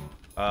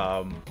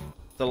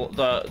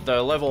 the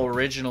level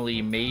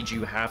originally made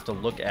you have to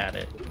look at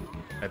it,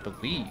 I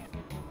believe.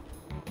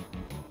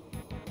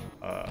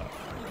 It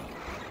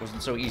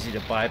wasn't so easy to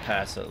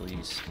bypass, at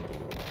least.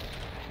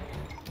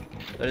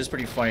 That is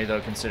pretty funny,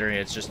 though, considering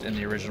it's just in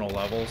the original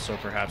level, so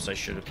perhaps I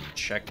should have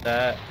checked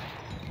that.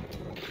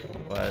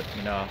 But,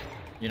 you know,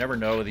 you never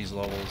know with these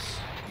levels.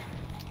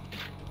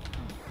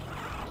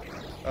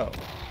 Oh.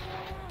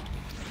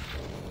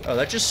 Oh,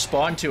 that just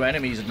spawned 2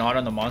 enemies not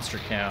on the monster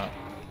count.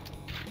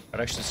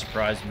 That actually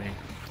surprised me.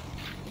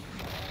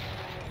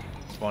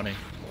 It's funny.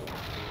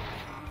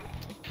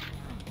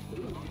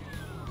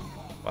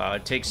 Wow,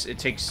 it takes,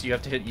 you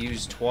have to hit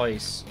use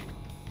twice.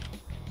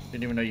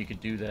 Didn't even know you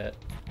could do that.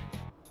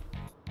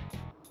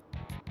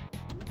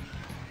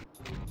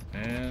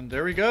 And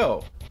there we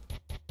go.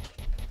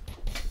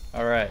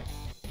 Alright.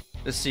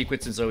 This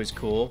sequence is always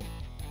cool.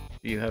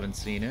 If you haven't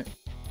seen it.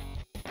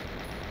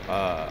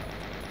 I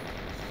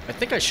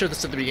think I showed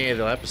this at the beginning of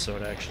the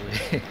episode, actually.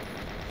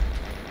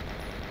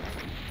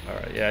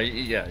 Alright, yeah,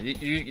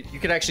 you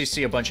can actually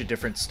see a bunch of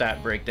different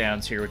stat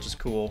breakdowns here, which is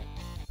cool.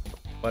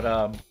 But,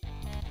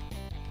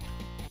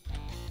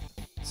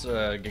 let's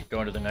get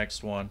going to the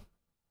next one.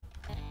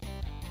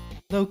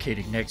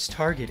 Locating next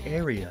target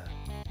area.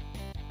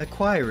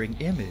 Acquiring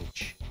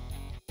image.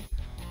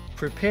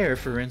 Prepare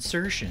for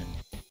insertion.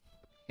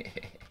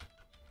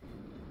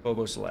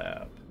 Phobos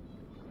lab.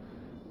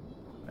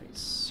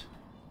 Nice.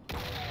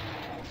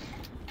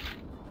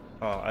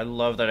 Oh, I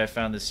love that I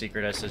found this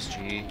secret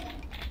SSG.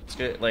 It's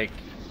good, like...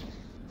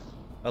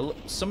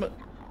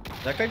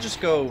 that guy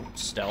just go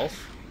stealth?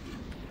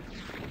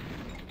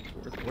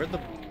 Where'd the...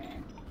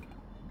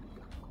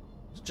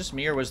 Is it just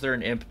me, or was there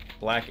an imp,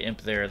 black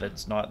imp there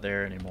that's not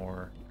there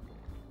anymore?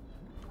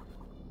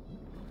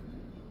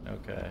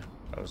 Okay,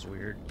 that was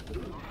weird.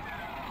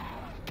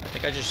 I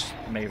think I just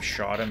may have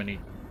shot him and he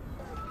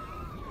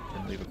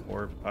didn't leave a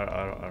corpse. I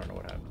don't know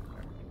what happened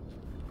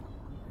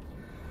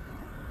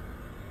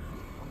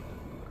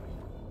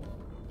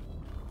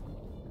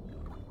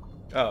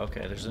there. Oh,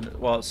 okay.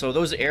 Well, so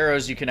those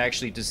arrows you can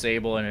actually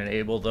disable and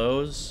enable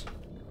those,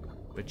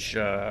 which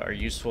are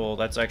useful.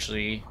 That's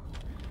actually,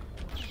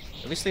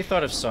 at least they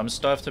thought of some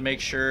stuff to make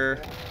sure,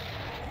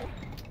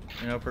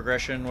 you know,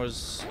 progression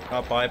was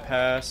not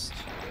bypassed.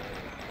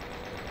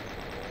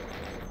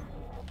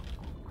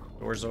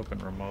 Doors open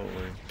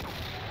remotely.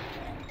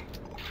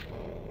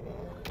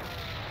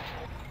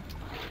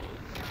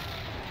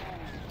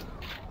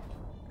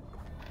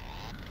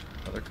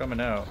 Oh, they're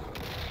coming out.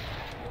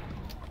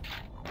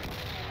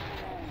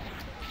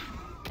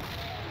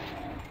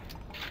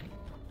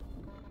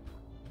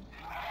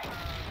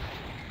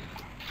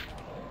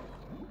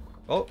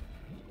 Oh!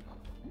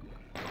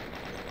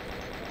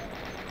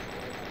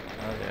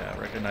 Oh yeah, I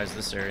recognize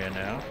this area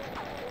now.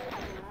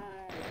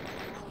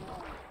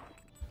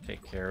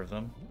 Take care of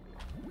them.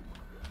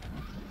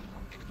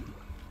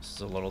 This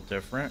is a little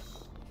different.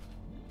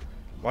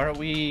 Why don't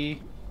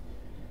we...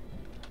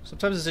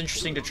 Sometimes it's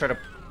interesting to try to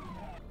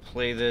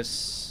play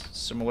this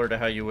similar to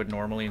how you would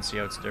normally and see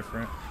how it's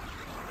different.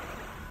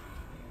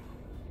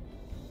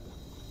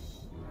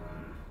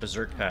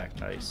 Berserk pack,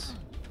 nice.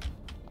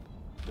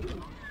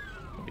 That'll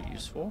be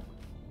useful.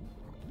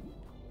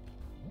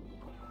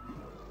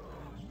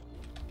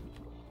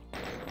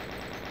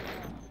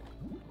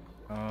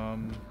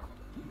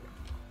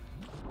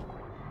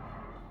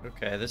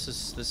 Okay,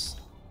 this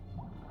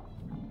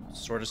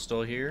sort of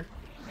still here.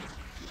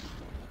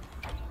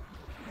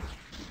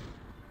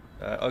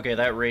 Okay,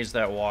 that raised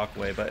that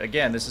walkway, but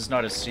again, this is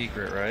not a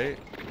secret, right?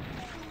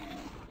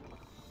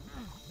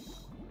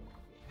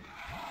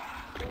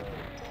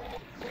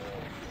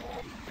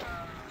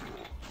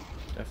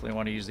 Definitely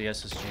want to use the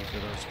SSG for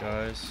those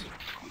guys.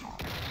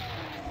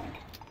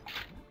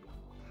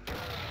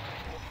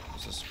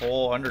 There's this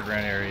whole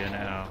underground area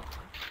now.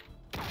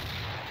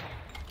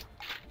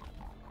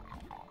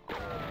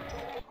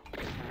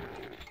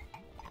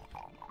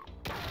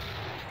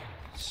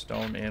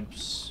 Stone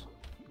imps.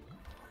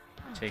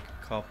 Take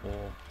a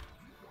couple.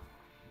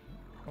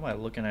 What am I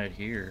looking at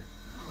here?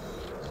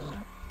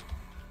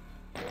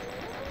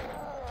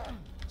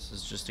 This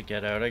is just to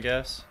get out, I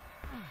guess.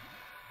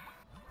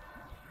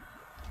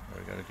 Oh,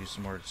 I gotta do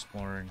some more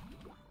exploring.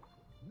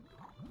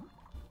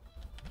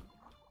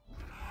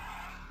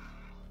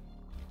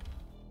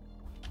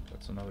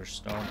 That's another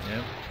stone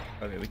imp.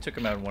 Okay, we took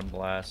him out in one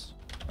blast.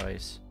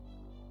 Nice.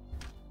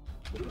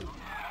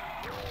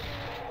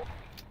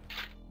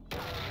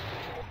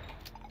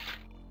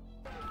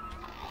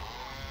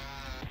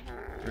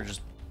 Or just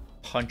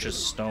punch a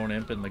stone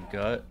imp in the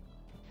gut.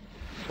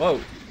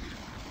 Whoa!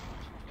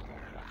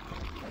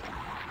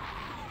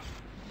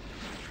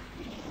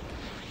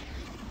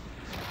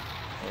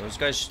 Oh, those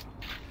guys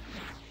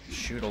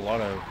shoot a lot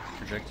of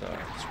projectiles.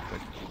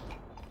 Quick.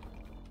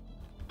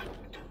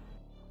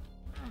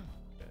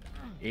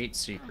 8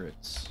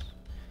 secrets.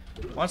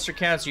 Monster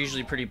count's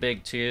usually pretty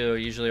big too,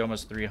 usually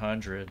almost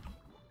 300.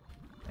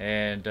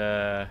 And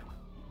they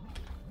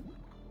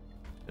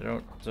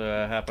don't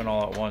happen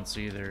all at once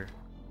either.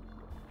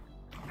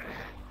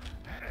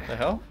 What the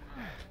hell?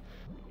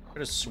 I could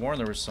have sworn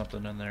there was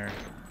something in there.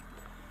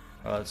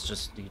 Oh, it's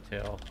just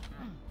detail.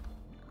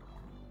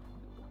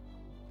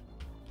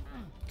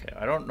 Okay,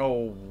 I don't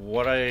know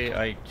what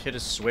I hit a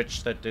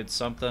switch that did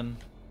something.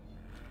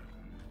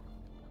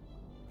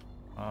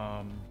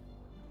 I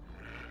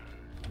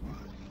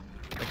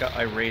think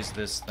I raised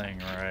this thing,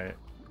 right?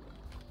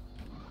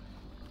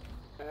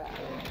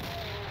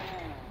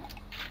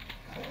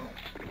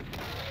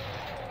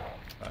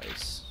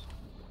 Nice.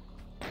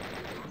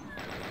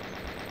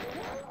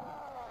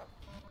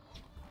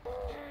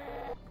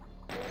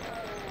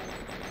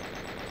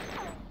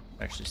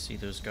 Actually see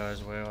those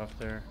guys way off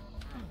there.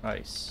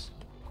 Nice.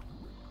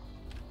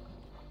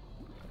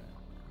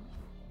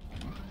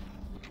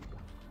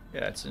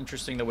 Yeah, it's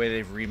interesting the way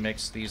they've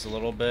remixed these a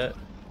little bit.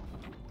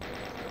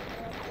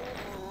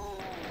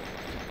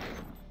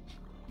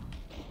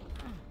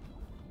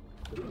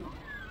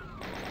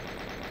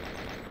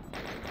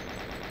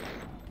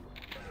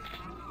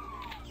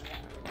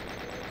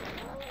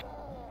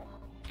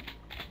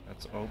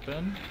 That's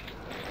open.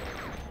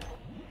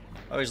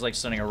 I always like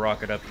sending a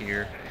rocket up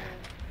here.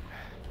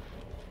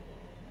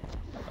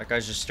 That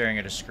guy's just staring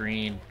at a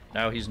screen.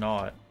 Now he's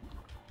not.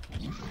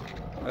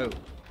 Oh.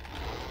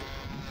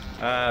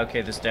 Ah,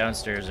 okay, this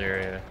downstairs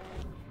area.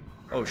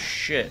 Oh,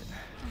 shit.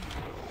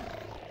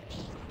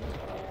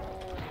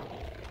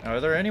 Now, are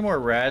there any more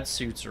rad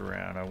suits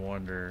around, I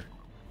wonder?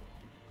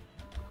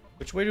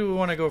 Which way do we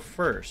want to go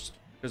first?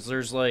 Because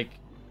there's, like,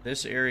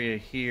 this area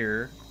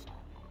here.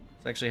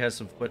 This actually has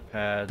some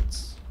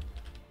footpads.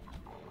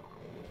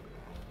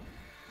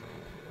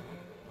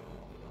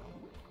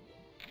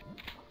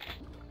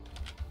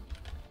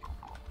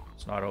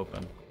 It's not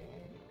open.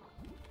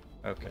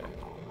 Okay.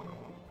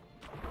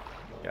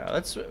 Yeah,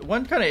 that's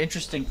one kind of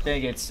interesting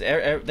thing. It's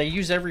they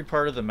use every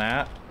part of the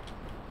map.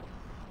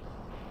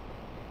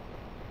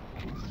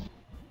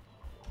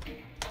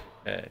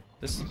 Okay,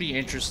 this would be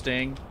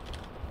interesting.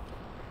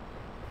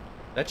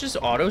 That just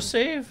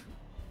autosave?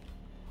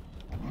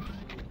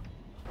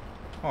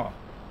 Huh.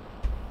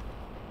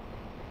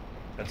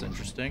 That's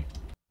interesting.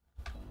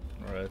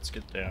 Alright, let's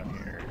get down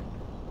here.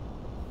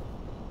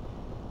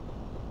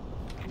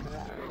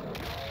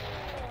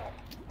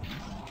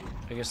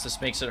 I guess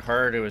this makes it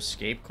harder to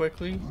escape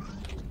quickly?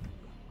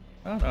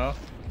 I don't know.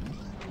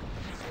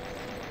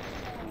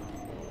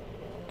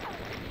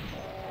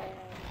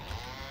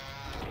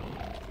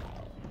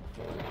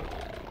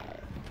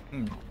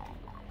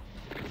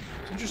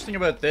 What's interesting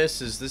about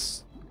this is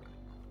there's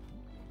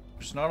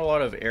not a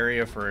lot of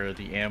area for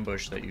the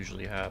ambush that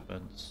usually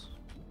happens.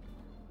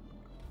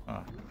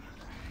 Huh.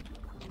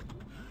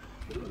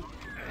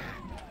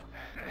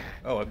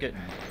 Oh, I'm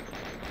getting...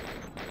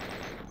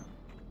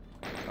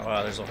 Oh,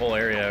 wow, there's a whole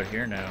area out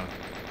here now.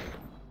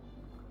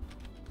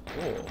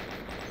 Cool.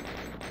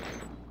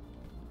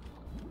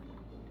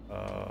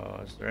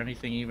 Is there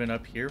anything even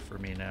up here for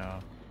me now?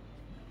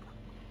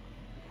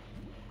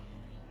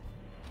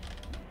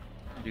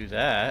 Do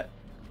that.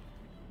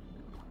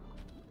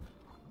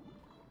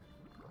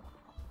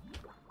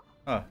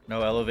 Huh,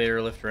 no elevator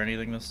lift or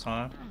anything this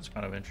time. It's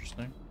kind of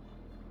interesting.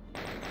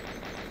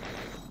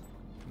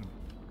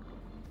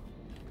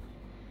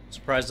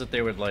 Surprised that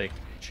they would, like,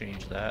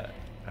 change that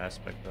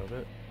aspect of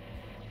it.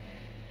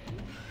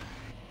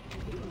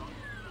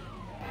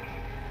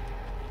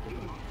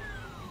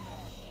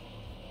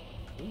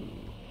 Ooh.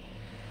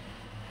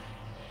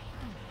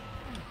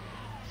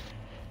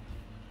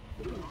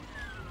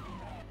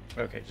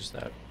 Okay, just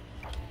that.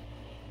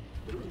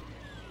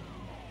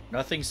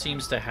 Nothing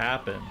seems to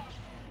happen.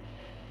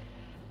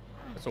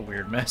 That's a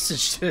weird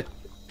message to...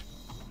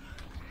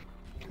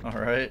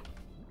 Alright.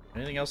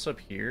 Anything else up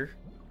here?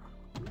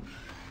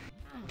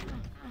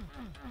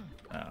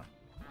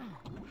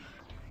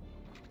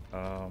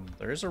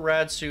 There is a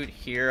rad suit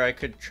here. I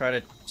could try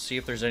to see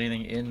if there's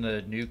anything in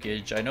the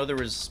nukage. I know there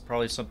was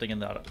probably something in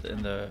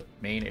the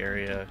main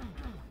area.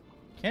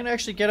 Can't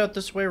actually get out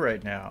this way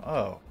right now.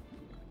 Oh.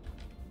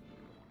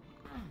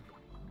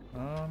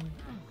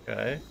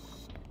 Okay.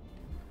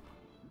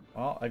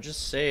 Well, I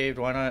just saved.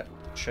 Why not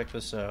check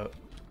this out?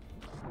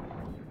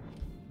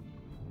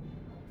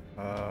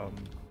 So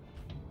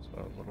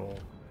a little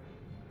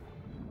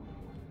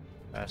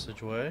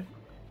passageway.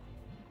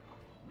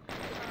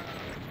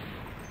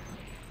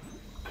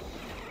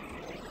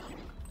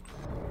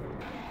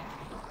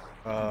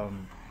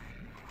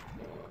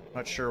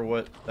 Not sure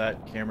what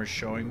that camera's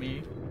showing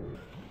me.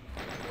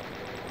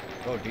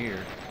 Oh dear.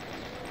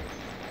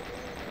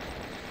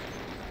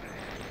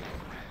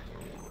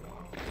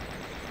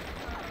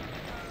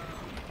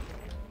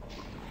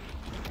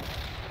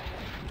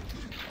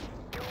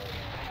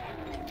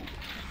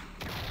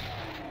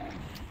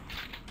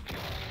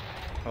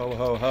 Ho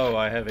ho ho,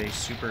 I have a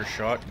super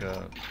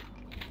shotgun.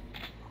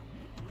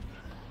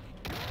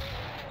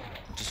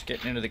 Just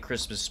getting into the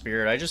Christmas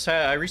spirit.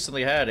 I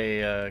recently had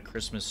a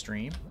Christmas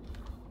stream.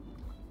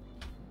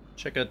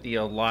 Check out the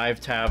live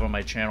tab on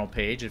my channel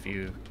page if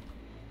you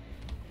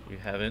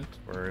haven't,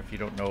 or if you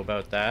don't know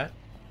about that.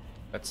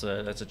 That's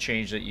a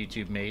change that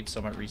YouTube made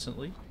somewhat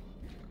recently.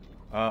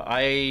 So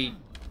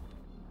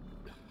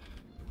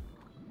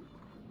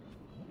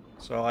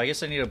I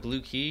guess I need a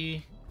blue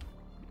key.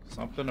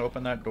 Something to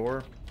open that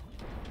door.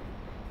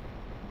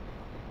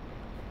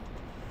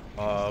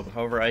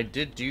 However, I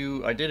did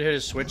hit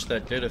a switch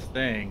that did a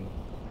thing.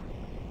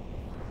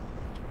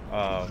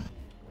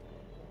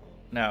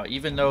 Now,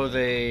 even though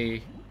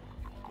did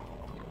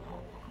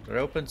I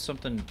open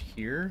something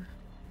here?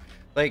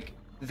 Like,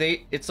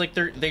 it's like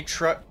they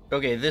try,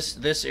 okay,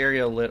 this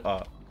area lit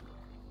up.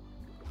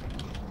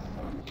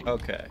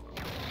 Okay.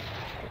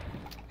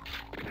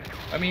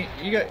 I mean,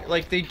 you got,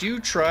 like, they do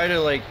try to,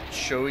 like,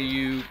 show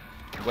you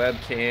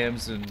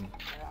webcams and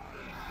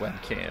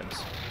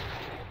webcams.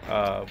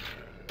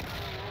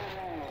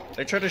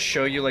 They try to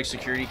show you, like,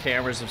 security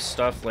cameras of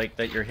stuff, like,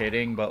 that you're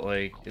hitting, but,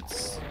 like,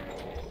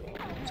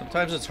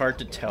 sometimes it's hard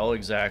to tell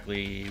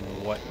exactly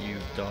what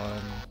you've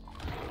done.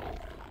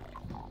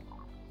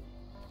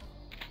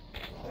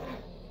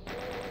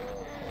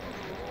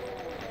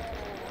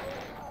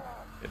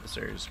 Yeah, this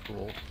area's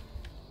cool.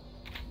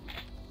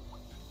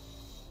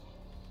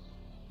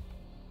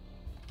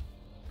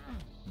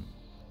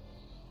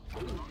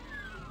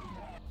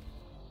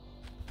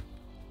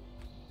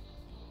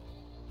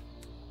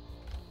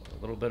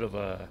 A little bit of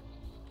a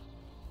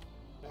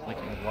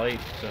blinking light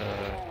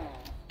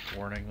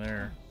warning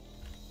there.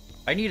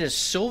 I need a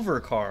silver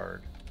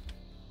card.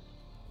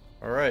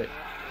 All right.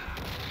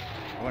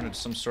 I wanted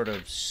some sort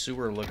of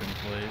sewer-looking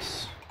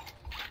place.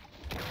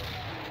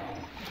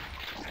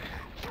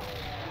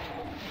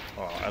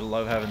 Oh, I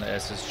love having the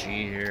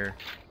SSG here,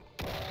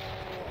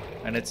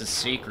 and it's a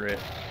secret.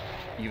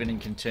 Even in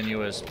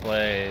continuous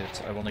play,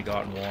 I've only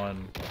gotten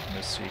one in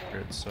this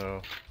secret,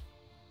 so.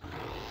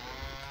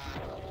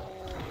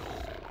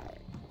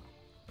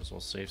 We'll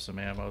save some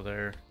ammo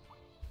there.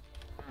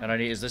 And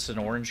is this an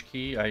orange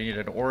key? I need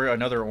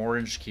another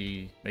orange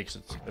key makes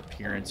its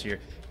appearance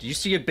here. Do you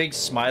see a big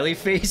smiley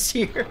face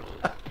here?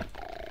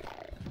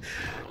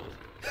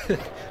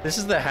 This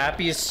is the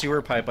happiest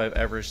sewer pipe I've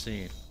ever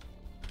seen.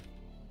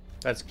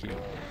 That's cute.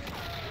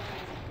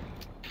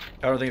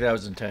 I don't think that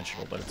was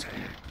intentional, but it's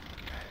cute.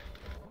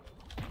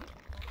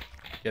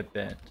 Get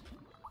bent.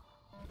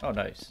 Oh,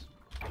 nice.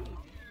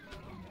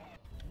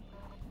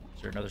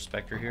 Is there another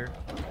specter here?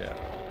 Yeah.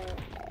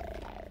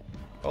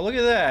 Oh, look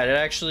at that. It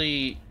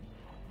actually...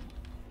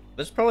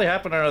 This probably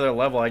happened on another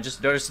level. I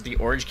just noticed that the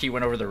orange key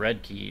went over the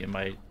red key in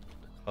my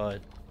HUD.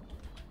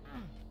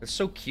 They're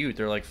so cute.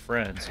 They're like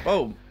friends.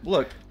 Oh,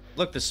 look.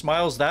 Look, the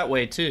smile's that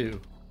way,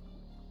 too.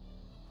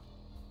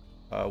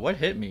 What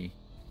hit me?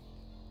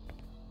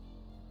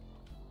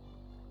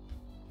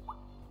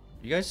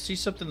 You guys see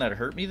something that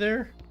hurt me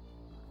there?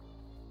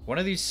 One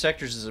of these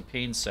sectors is a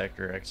pain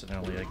sector,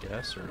 accidentally, I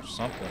guess, or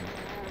something.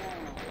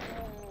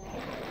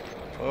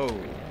 Oh.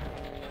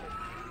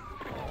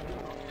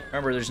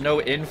 Remember, there's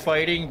no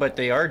infighting, but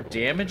they are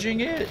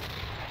damaging it.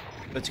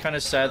 It's kind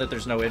of sad that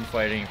there's no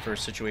infighting for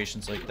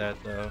situations like that,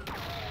 though.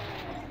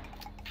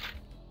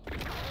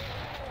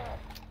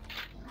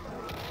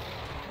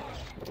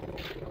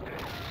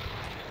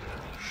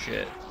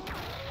 Shit.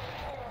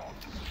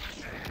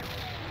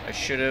 I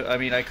should have, I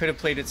mean, I could have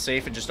played it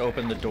safe and just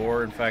opened the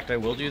door. In fact, I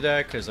will do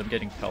that because I'm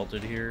getting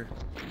pelted here.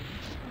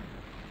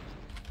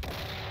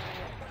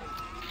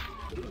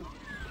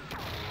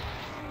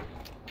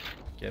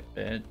 Get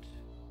bent.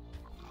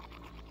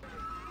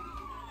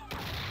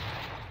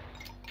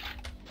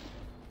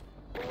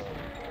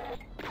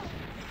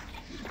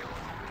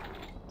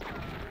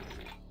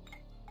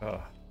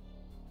 Oh.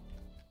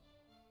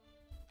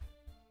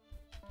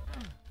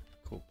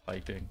 Cool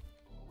piping.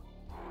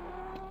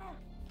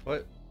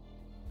 What?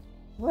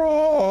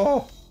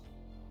 Raw!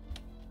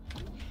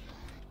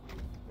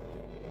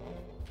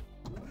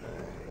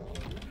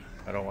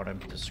 I don't want him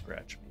to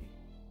scratch me.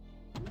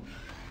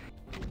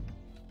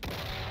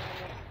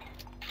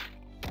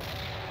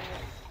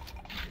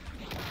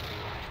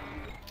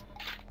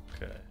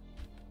 Okay.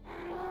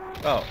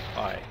 Oh,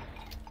 hi.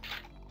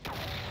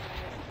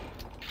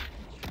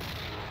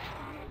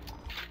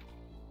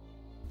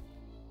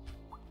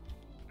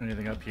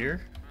 Anything up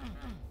here?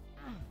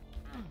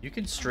 You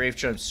can strafe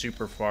jump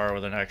super far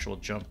with an actual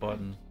jump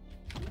button.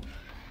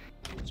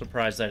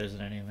 Surprised that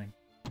isn't anything.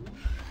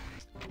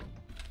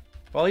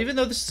 Well, even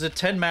though this is a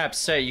 10 map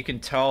set, you can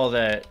tell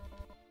that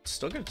it's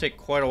still gonna take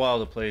quite a while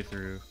to play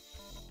through.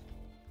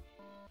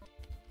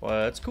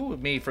 But it's cool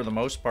with me for the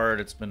most part.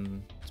 It's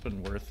been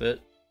worth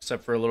it,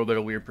 except for a little bit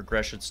of weird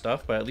progression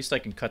stuff. But at least I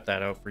can cut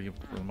that out for you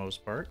for the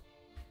most part.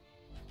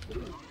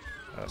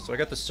 So I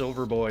got the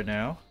silver boy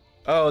now.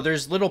 Oh,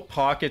 there's little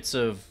pockets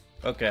of...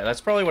 Okay, that's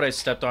probably what I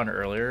stepped on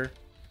earlier.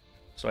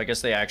 So I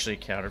guess they actually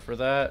accounted for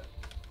that.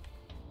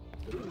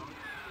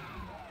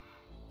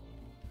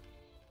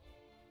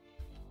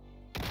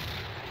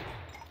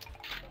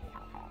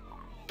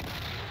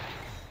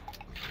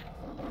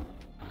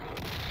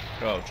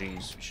 Oh,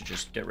 geez. We should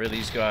just get rid of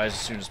these guys as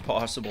soon as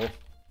possible.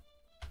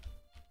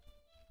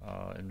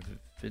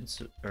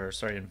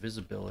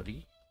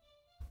 Invisibility.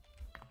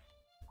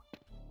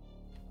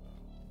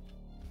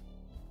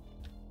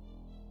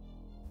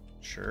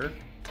 Sure.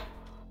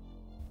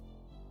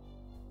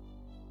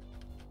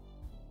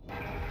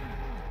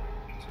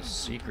 It's a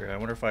secret. I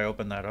wonder if I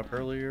opened that up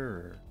earlier,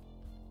 or...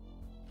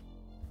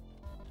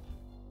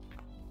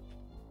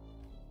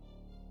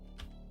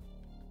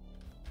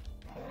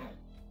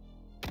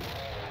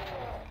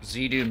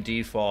 ZDoom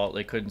default,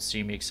 they couldn't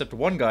see me, except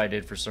one guy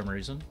did for some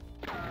reason.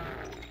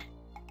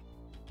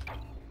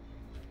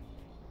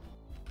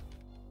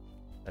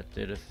 That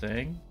did a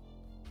thing.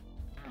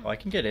 Oh, I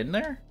can get in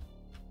there?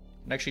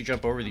 I can actually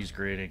jump over these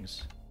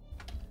gratings.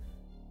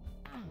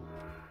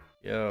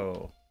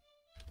 Yo.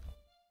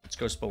 Let's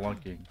go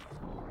spelunking.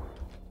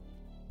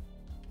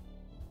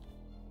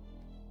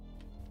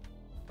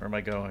 Where am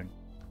I going?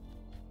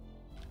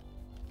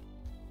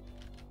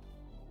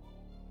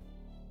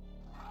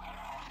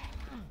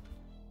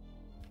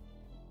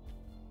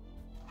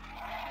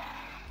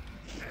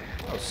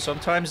 Oh,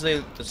 sometimes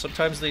they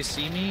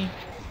see me.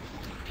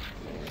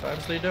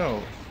 Sometimes they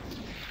don't.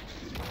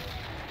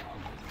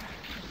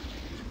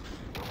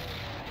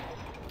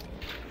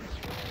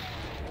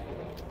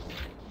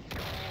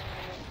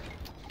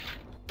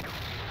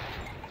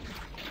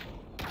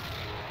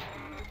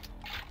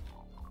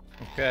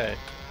 Okay.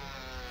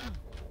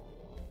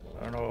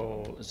 I don't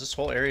know. Is this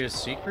whole area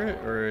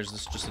secret, or is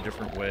this just a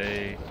different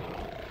way?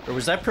 Or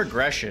was that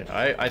progression?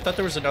 I thought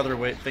there was another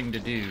thing to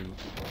do.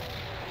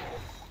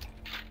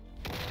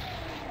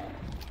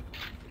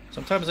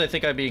 Sometimes I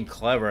think I'm being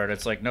clever, and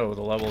it's like, no,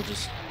 the level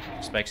just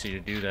expects you to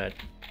do that,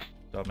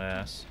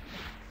 dumbass.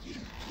 I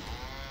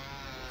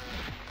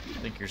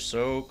think you're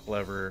so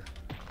clever.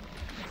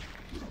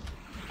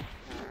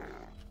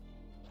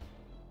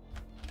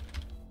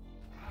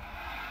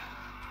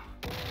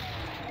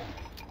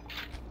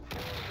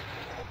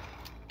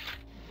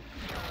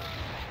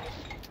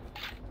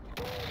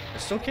 I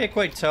still can't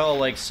quite tell,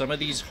 like, some of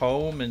these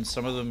home and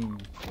some of them...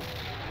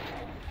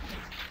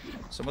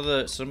 Some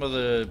of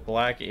the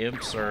black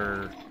imps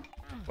are,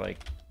 like,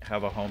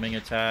 have a homing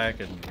attack,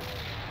 and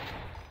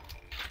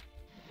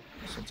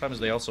sometimes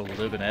they also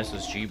live in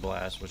SSG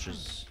blast, which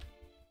is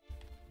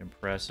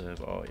impressive.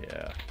 Oh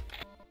yeah.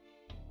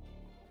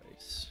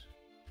 Nice.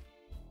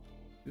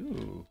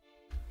 Ooh.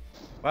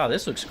 Wow,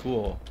 this looks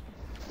cool.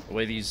 The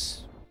way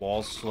these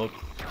walls look.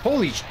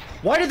 Holy sh-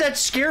 Why did that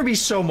scare me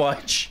so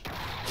much?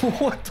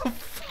 What the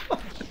fuck?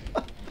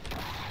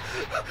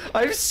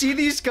 I've seen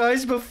these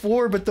guys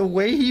before, but the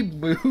way he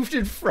moved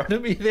in front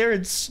of me there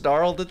and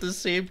snarled at the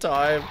same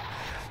time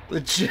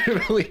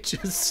legitimately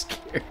just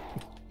scared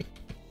me.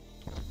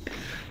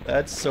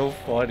 That's so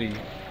funny.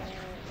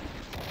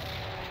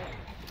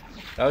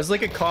 That was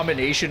like a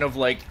combination of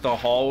like the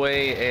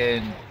hallway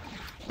and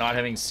not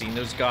having seen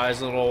those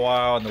guys in a little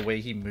while, and the way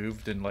he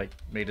moved and like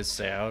made a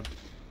sound.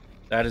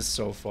 That is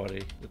so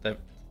funny. That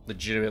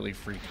legitimately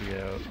freaked me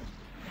out.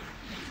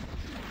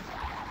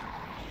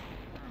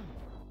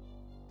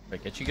 Did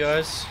I get you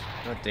guys?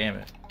 God damn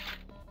it.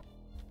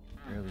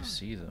 I can barely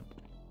see them.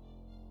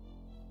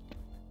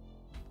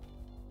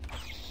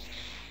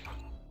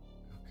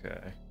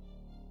 Okay. I'm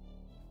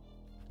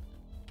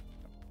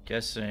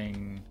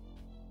guessing...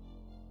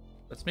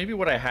 That's maybe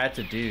what I had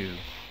to do.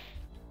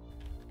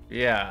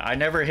 Yeah, I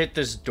never hit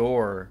this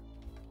door.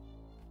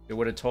 It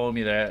would have told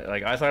me that.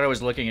 Like, I thought I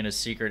was looking in a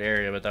secret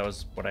area, but that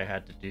was what I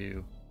had to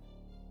do.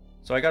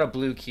 So I got a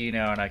blue key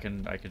now, and I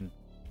can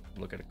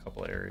look at a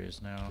couple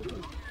areas now.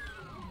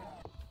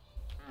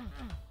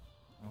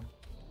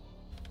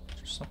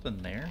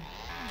 Something there?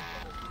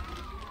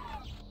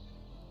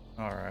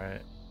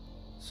 Alright.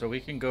 So we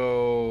can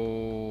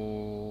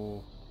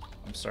go...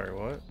 I'm sorry,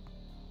 what?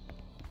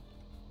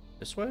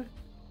 This way?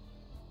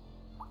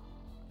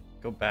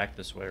 Go back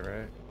this way,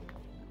 right?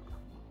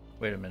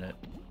 Wait a minute.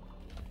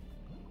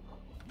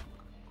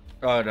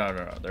 Oh, no.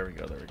 There we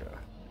go.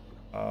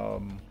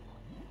 So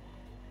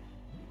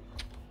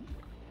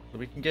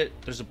we can get...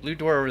 There's a blue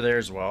door over there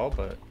as well,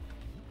 but...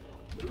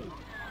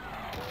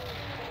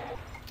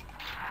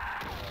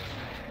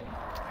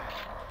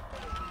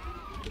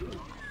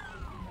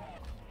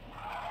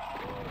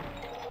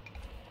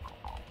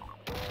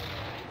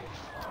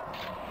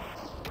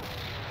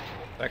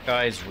 That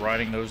guy's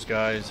riding those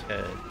guys'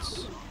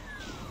 heads.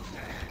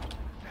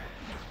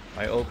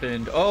 I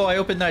opened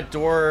that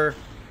door.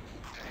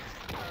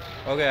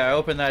 Okay, I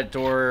opened that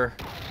door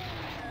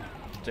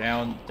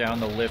down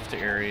the lift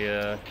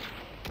area.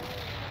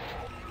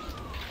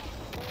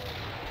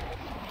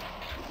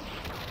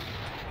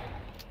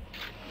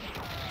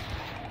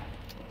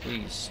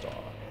 Please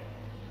stop.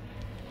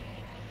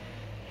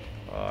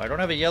 I don't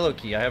have a yellow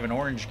key. I have an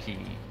orange key.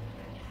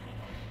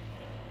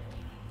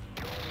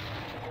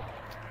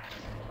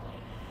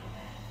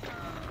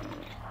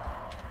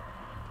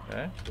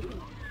 Okay.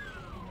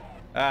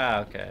 Ah,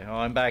 okay. Well,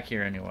 I'm back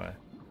here anyway.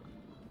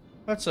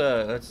 That's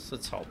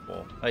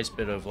helpful. Nice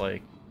bit of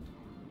like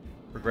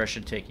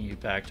progression taking you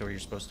back to where you're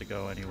supposed to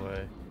go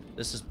anyway.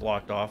 This is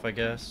blocked off, I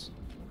guess.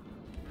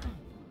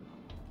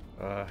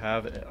 I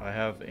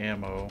have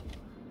ammo.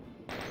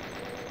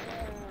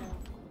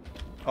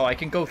 Oh, I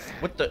can go.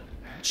 What the?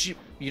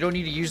 You don't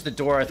need to use the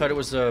door. I thought it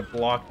was a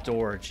blocked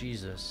door.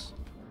 Jesus.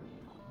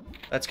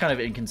 That's kind of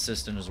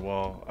inconsistent as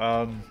well.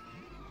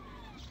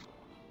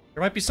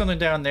 There might be something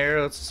down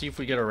there. Let's see if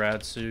we get a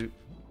rad suit.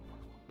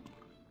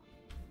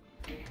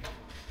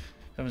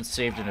 Haven't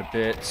saved in a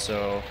bit,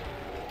 so...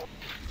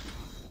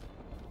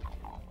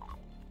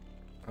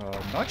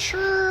 I'm not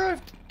sure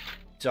I've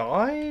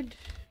died.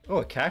 Oh,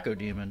 a Caco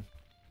demon.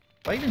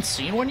 Have I even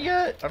seen one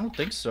yet? I don't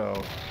think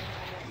so.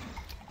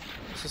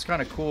 This is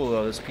kind of cool,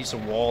 though. This piece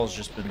of wall has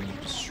just been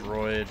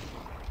destroyed.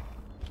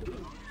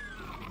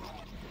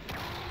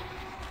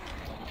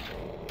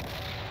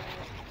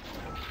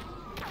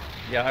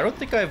 Yeah, I don't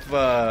think I've,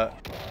 I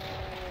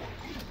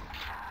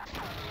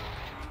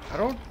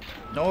don't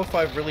know if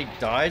I've really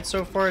died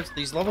so far.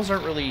 These levels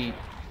aren't really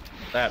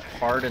that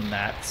hard in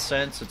that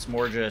sense. It's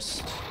more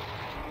just...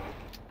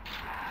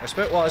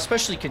 well,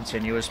 especially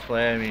continuous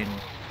play. I mean,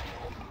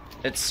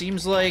 it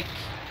seems like...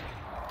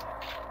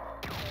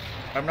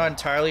 I'm not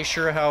entirely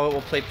sure how it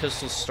will play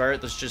pistol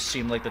start. This just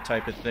seemed like the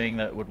type of thing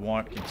that would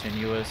want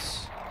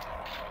continuous.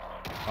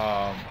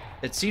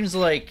 It seems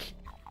like...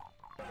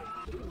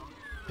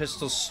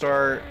 Pistol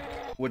start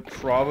would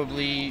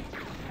probably...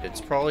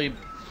 It's probably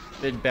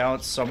been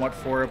balanced somewhat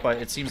for it, but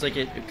it seems like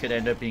it could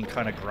end up being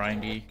kind of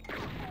grindy,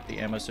 the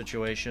ammo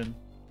situation.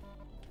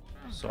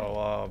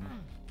 So,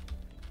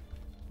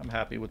 I'm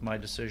happy with my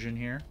decision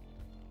here.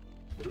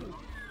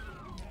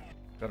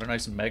 Got a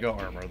nice mega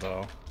armor,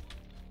 though.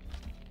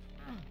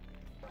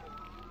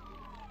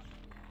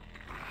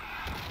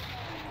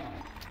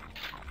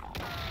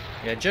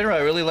 Yeah, generally,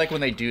 I really like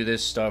when they do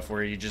this stuff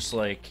where you just,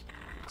 like...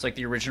 It's like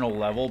the original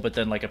level, but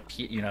then like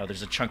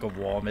there's a chunk of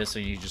wall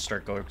missing, and you just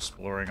start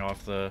exploring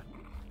off the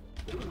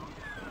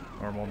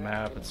normal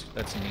map.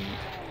 That's neat.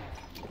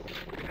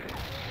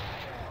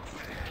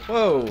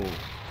 Whoa!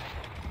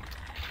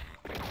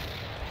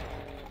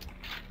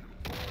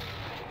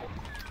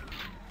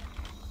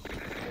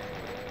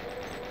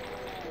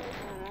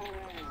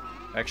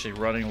 Actually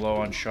running low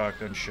on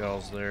shotgun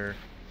shells there,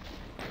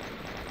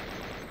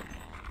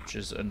 which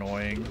is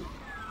annoying.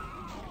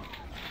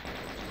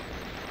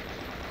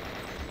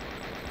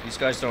 These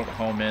guys don't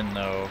home in,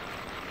 though.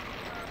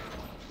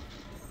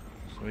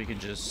 So we can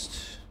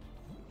just...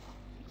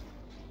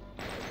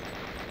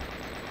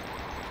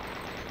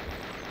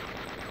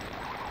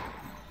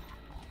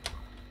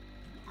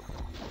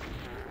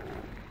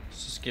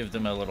 Let's just give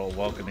them a little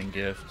welcoming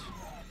gift.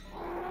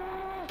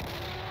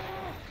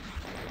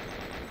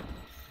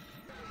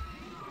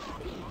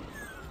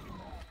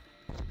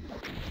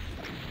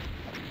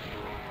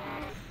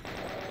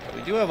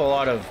 We do have a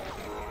lot of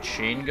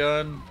chain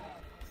gun.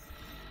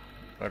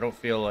 I don't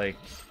feel like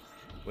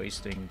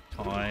wasting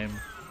time.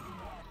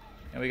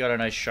 And we got a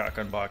nice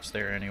shotgun box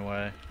there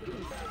anyway.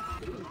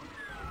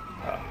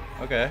 Oh,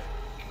 okay.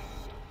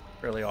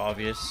 Fairly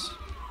obvious.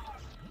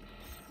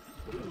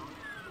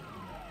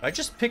 I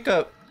just pick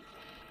up...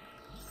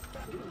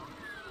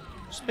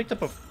 Just picked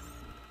up a...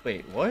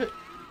 Wait, what?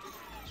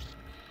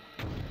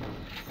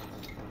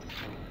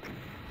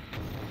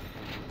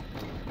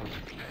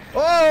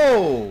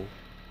 Oh!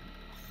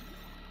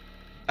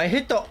 I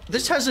hit the...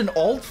 This has an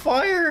alt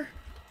fire?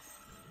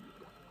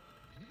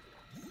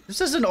 This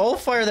is an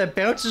alt fire that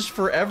bounces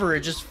forever. It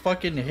just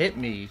fucking hit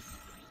me.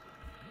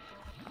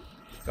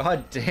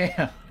 God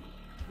damn.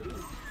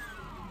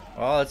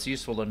 Well, that's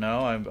useful to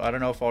know. I don't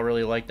know if I'll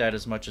really like that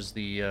as much as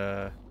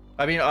the,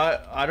 I mean,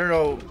 I don't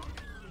know.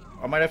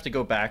 I might have to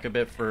go back a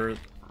bit with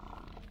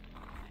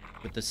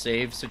the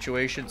save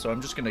situation, so I'm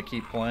just gonna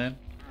keep playing.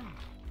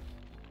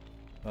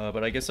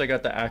 But I guess I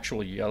got the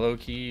actual yellow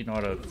key,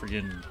 not a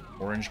freaking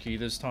orange key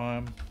this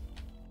time.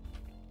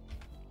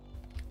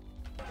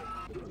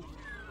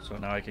 So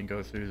now I can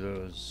go through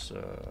those,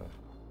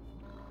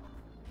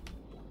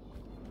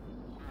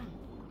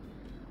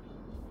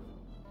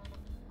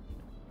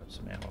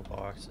 some ammo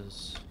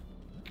boxes.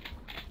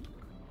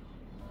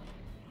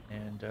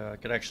 And, I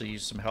could actually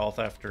use some health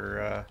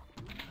after,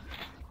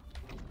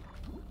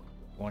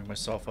 blowing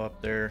myself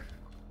up there.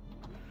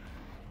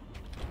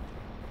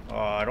 Oh,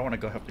 I don't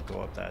want to have to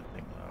go up that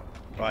thing,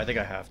 though. Oh, I think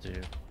I have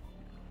to.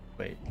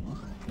 Wait.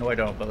 No, I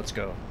don't, but let's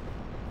go.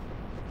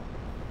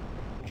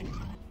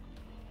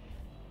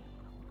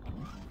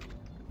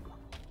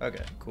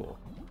 Okay, cool.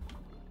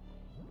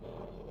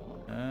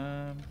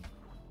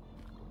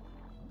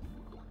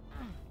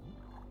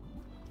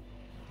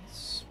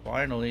 Let's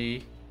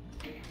finally...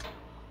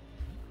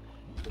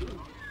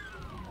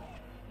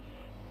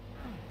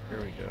 Here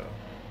we go.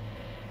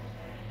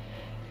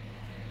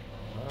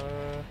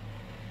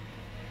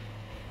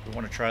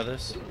 to try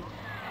this?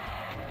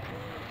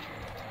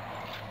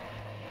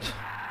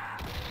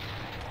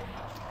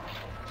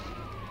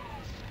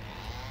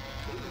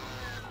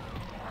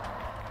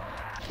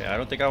 Okay, I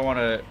don't think I want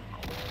to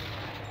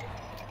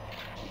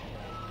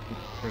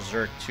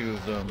berserk 2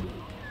 of them.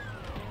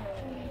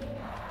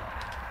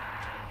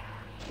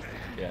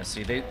 Yeah,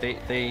 see,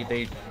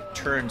 they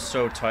turn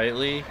so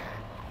tightly.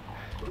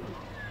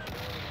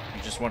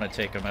 You just want to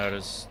take them out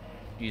as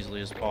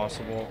easily as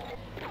possible.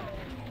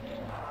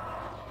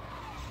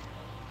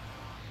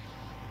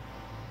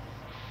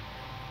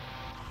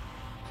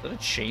 Is that a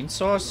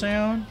chainsaw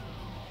sound?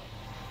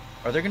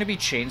 Are there going to be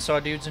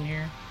chainsaw dudes in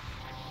here?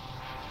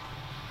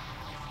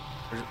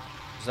 Or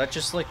is that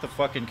just like the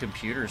fucking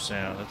computer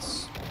sound?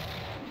 That's...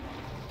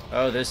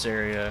 Oh, this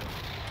area.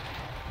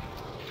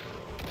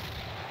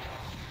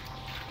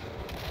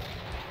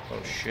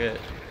 Oh shit.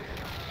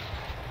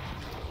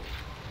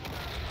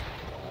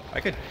 I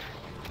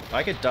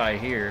could die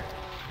here.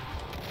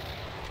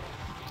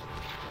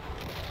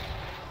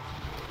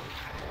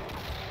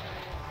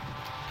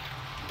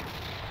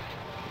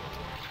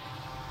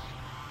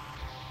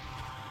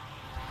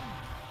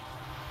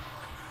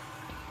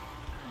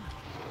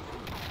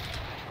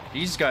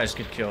 These guys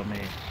could kill me.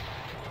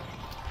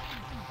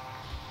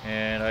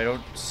 And I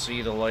don't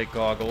see the light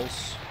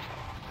goggles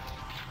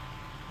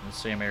in the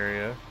same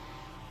area.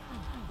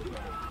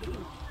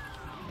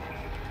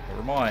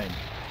 Never mind.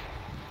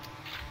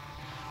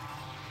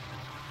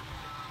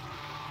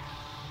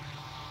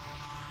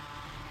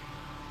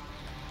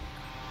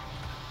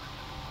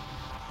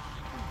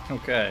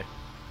 Okay.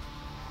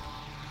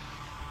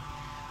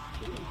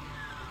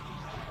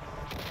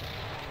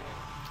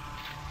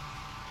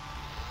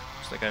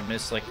 Looks like I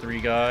missed like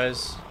 3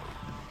 guys.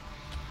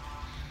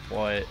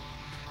 What?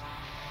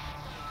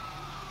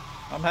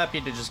 I'm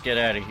happy to just get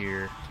out of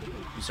here.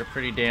 These are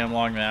pretty damn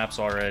long maps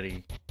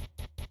already.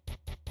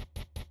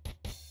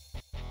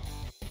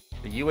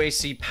 The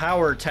UAC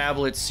Power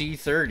Tablet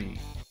C30.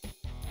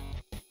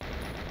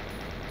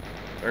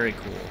 Very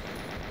cool.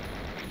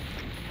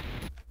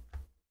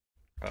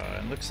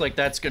 And looks like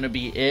that's gonna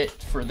be it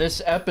for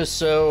this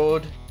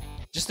episode.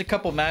 Just a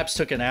couple maps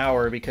took an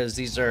hour because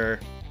these are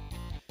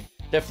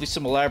definitely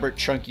some elaborate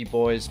chunky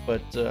boys,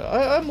 but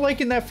I'm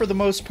liking that for the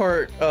most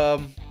part.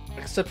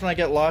 Except when I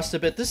get lost a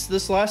bit.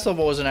 This last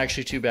level wasn't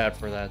actually too bad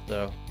for that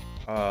though.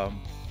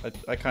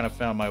 I kind of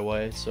found my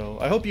way, so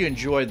I hope you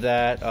enjoyed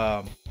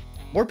that.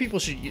 More people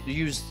should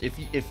use, if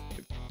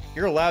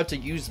you're allowed to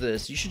use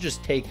this, you should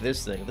just take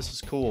this thing. This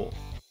is cool.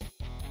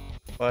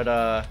 But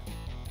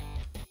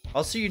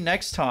I'll see you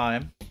next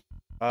time.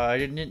 I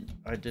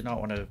did not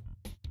want to.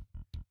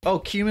 Oh,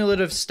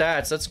 cumulative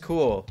stats. That's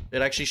cool.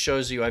 It actually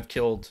shows you I've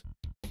killed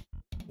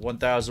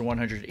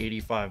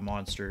 1,185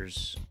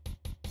 monsters.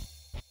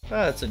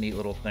 That's a neat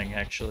little thing,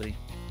 actually.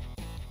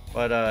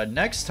 But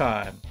next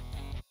time,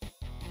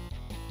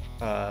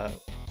 I'm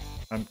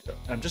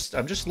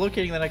just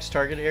locating the next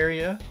target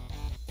area.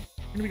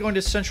 I'm gonna be going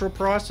to central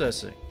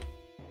processing.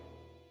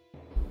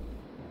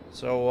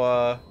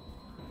 So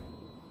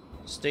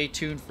stay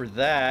tuned for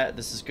that.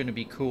 This is gonna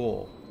be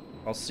cool.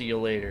 I'll see you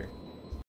later.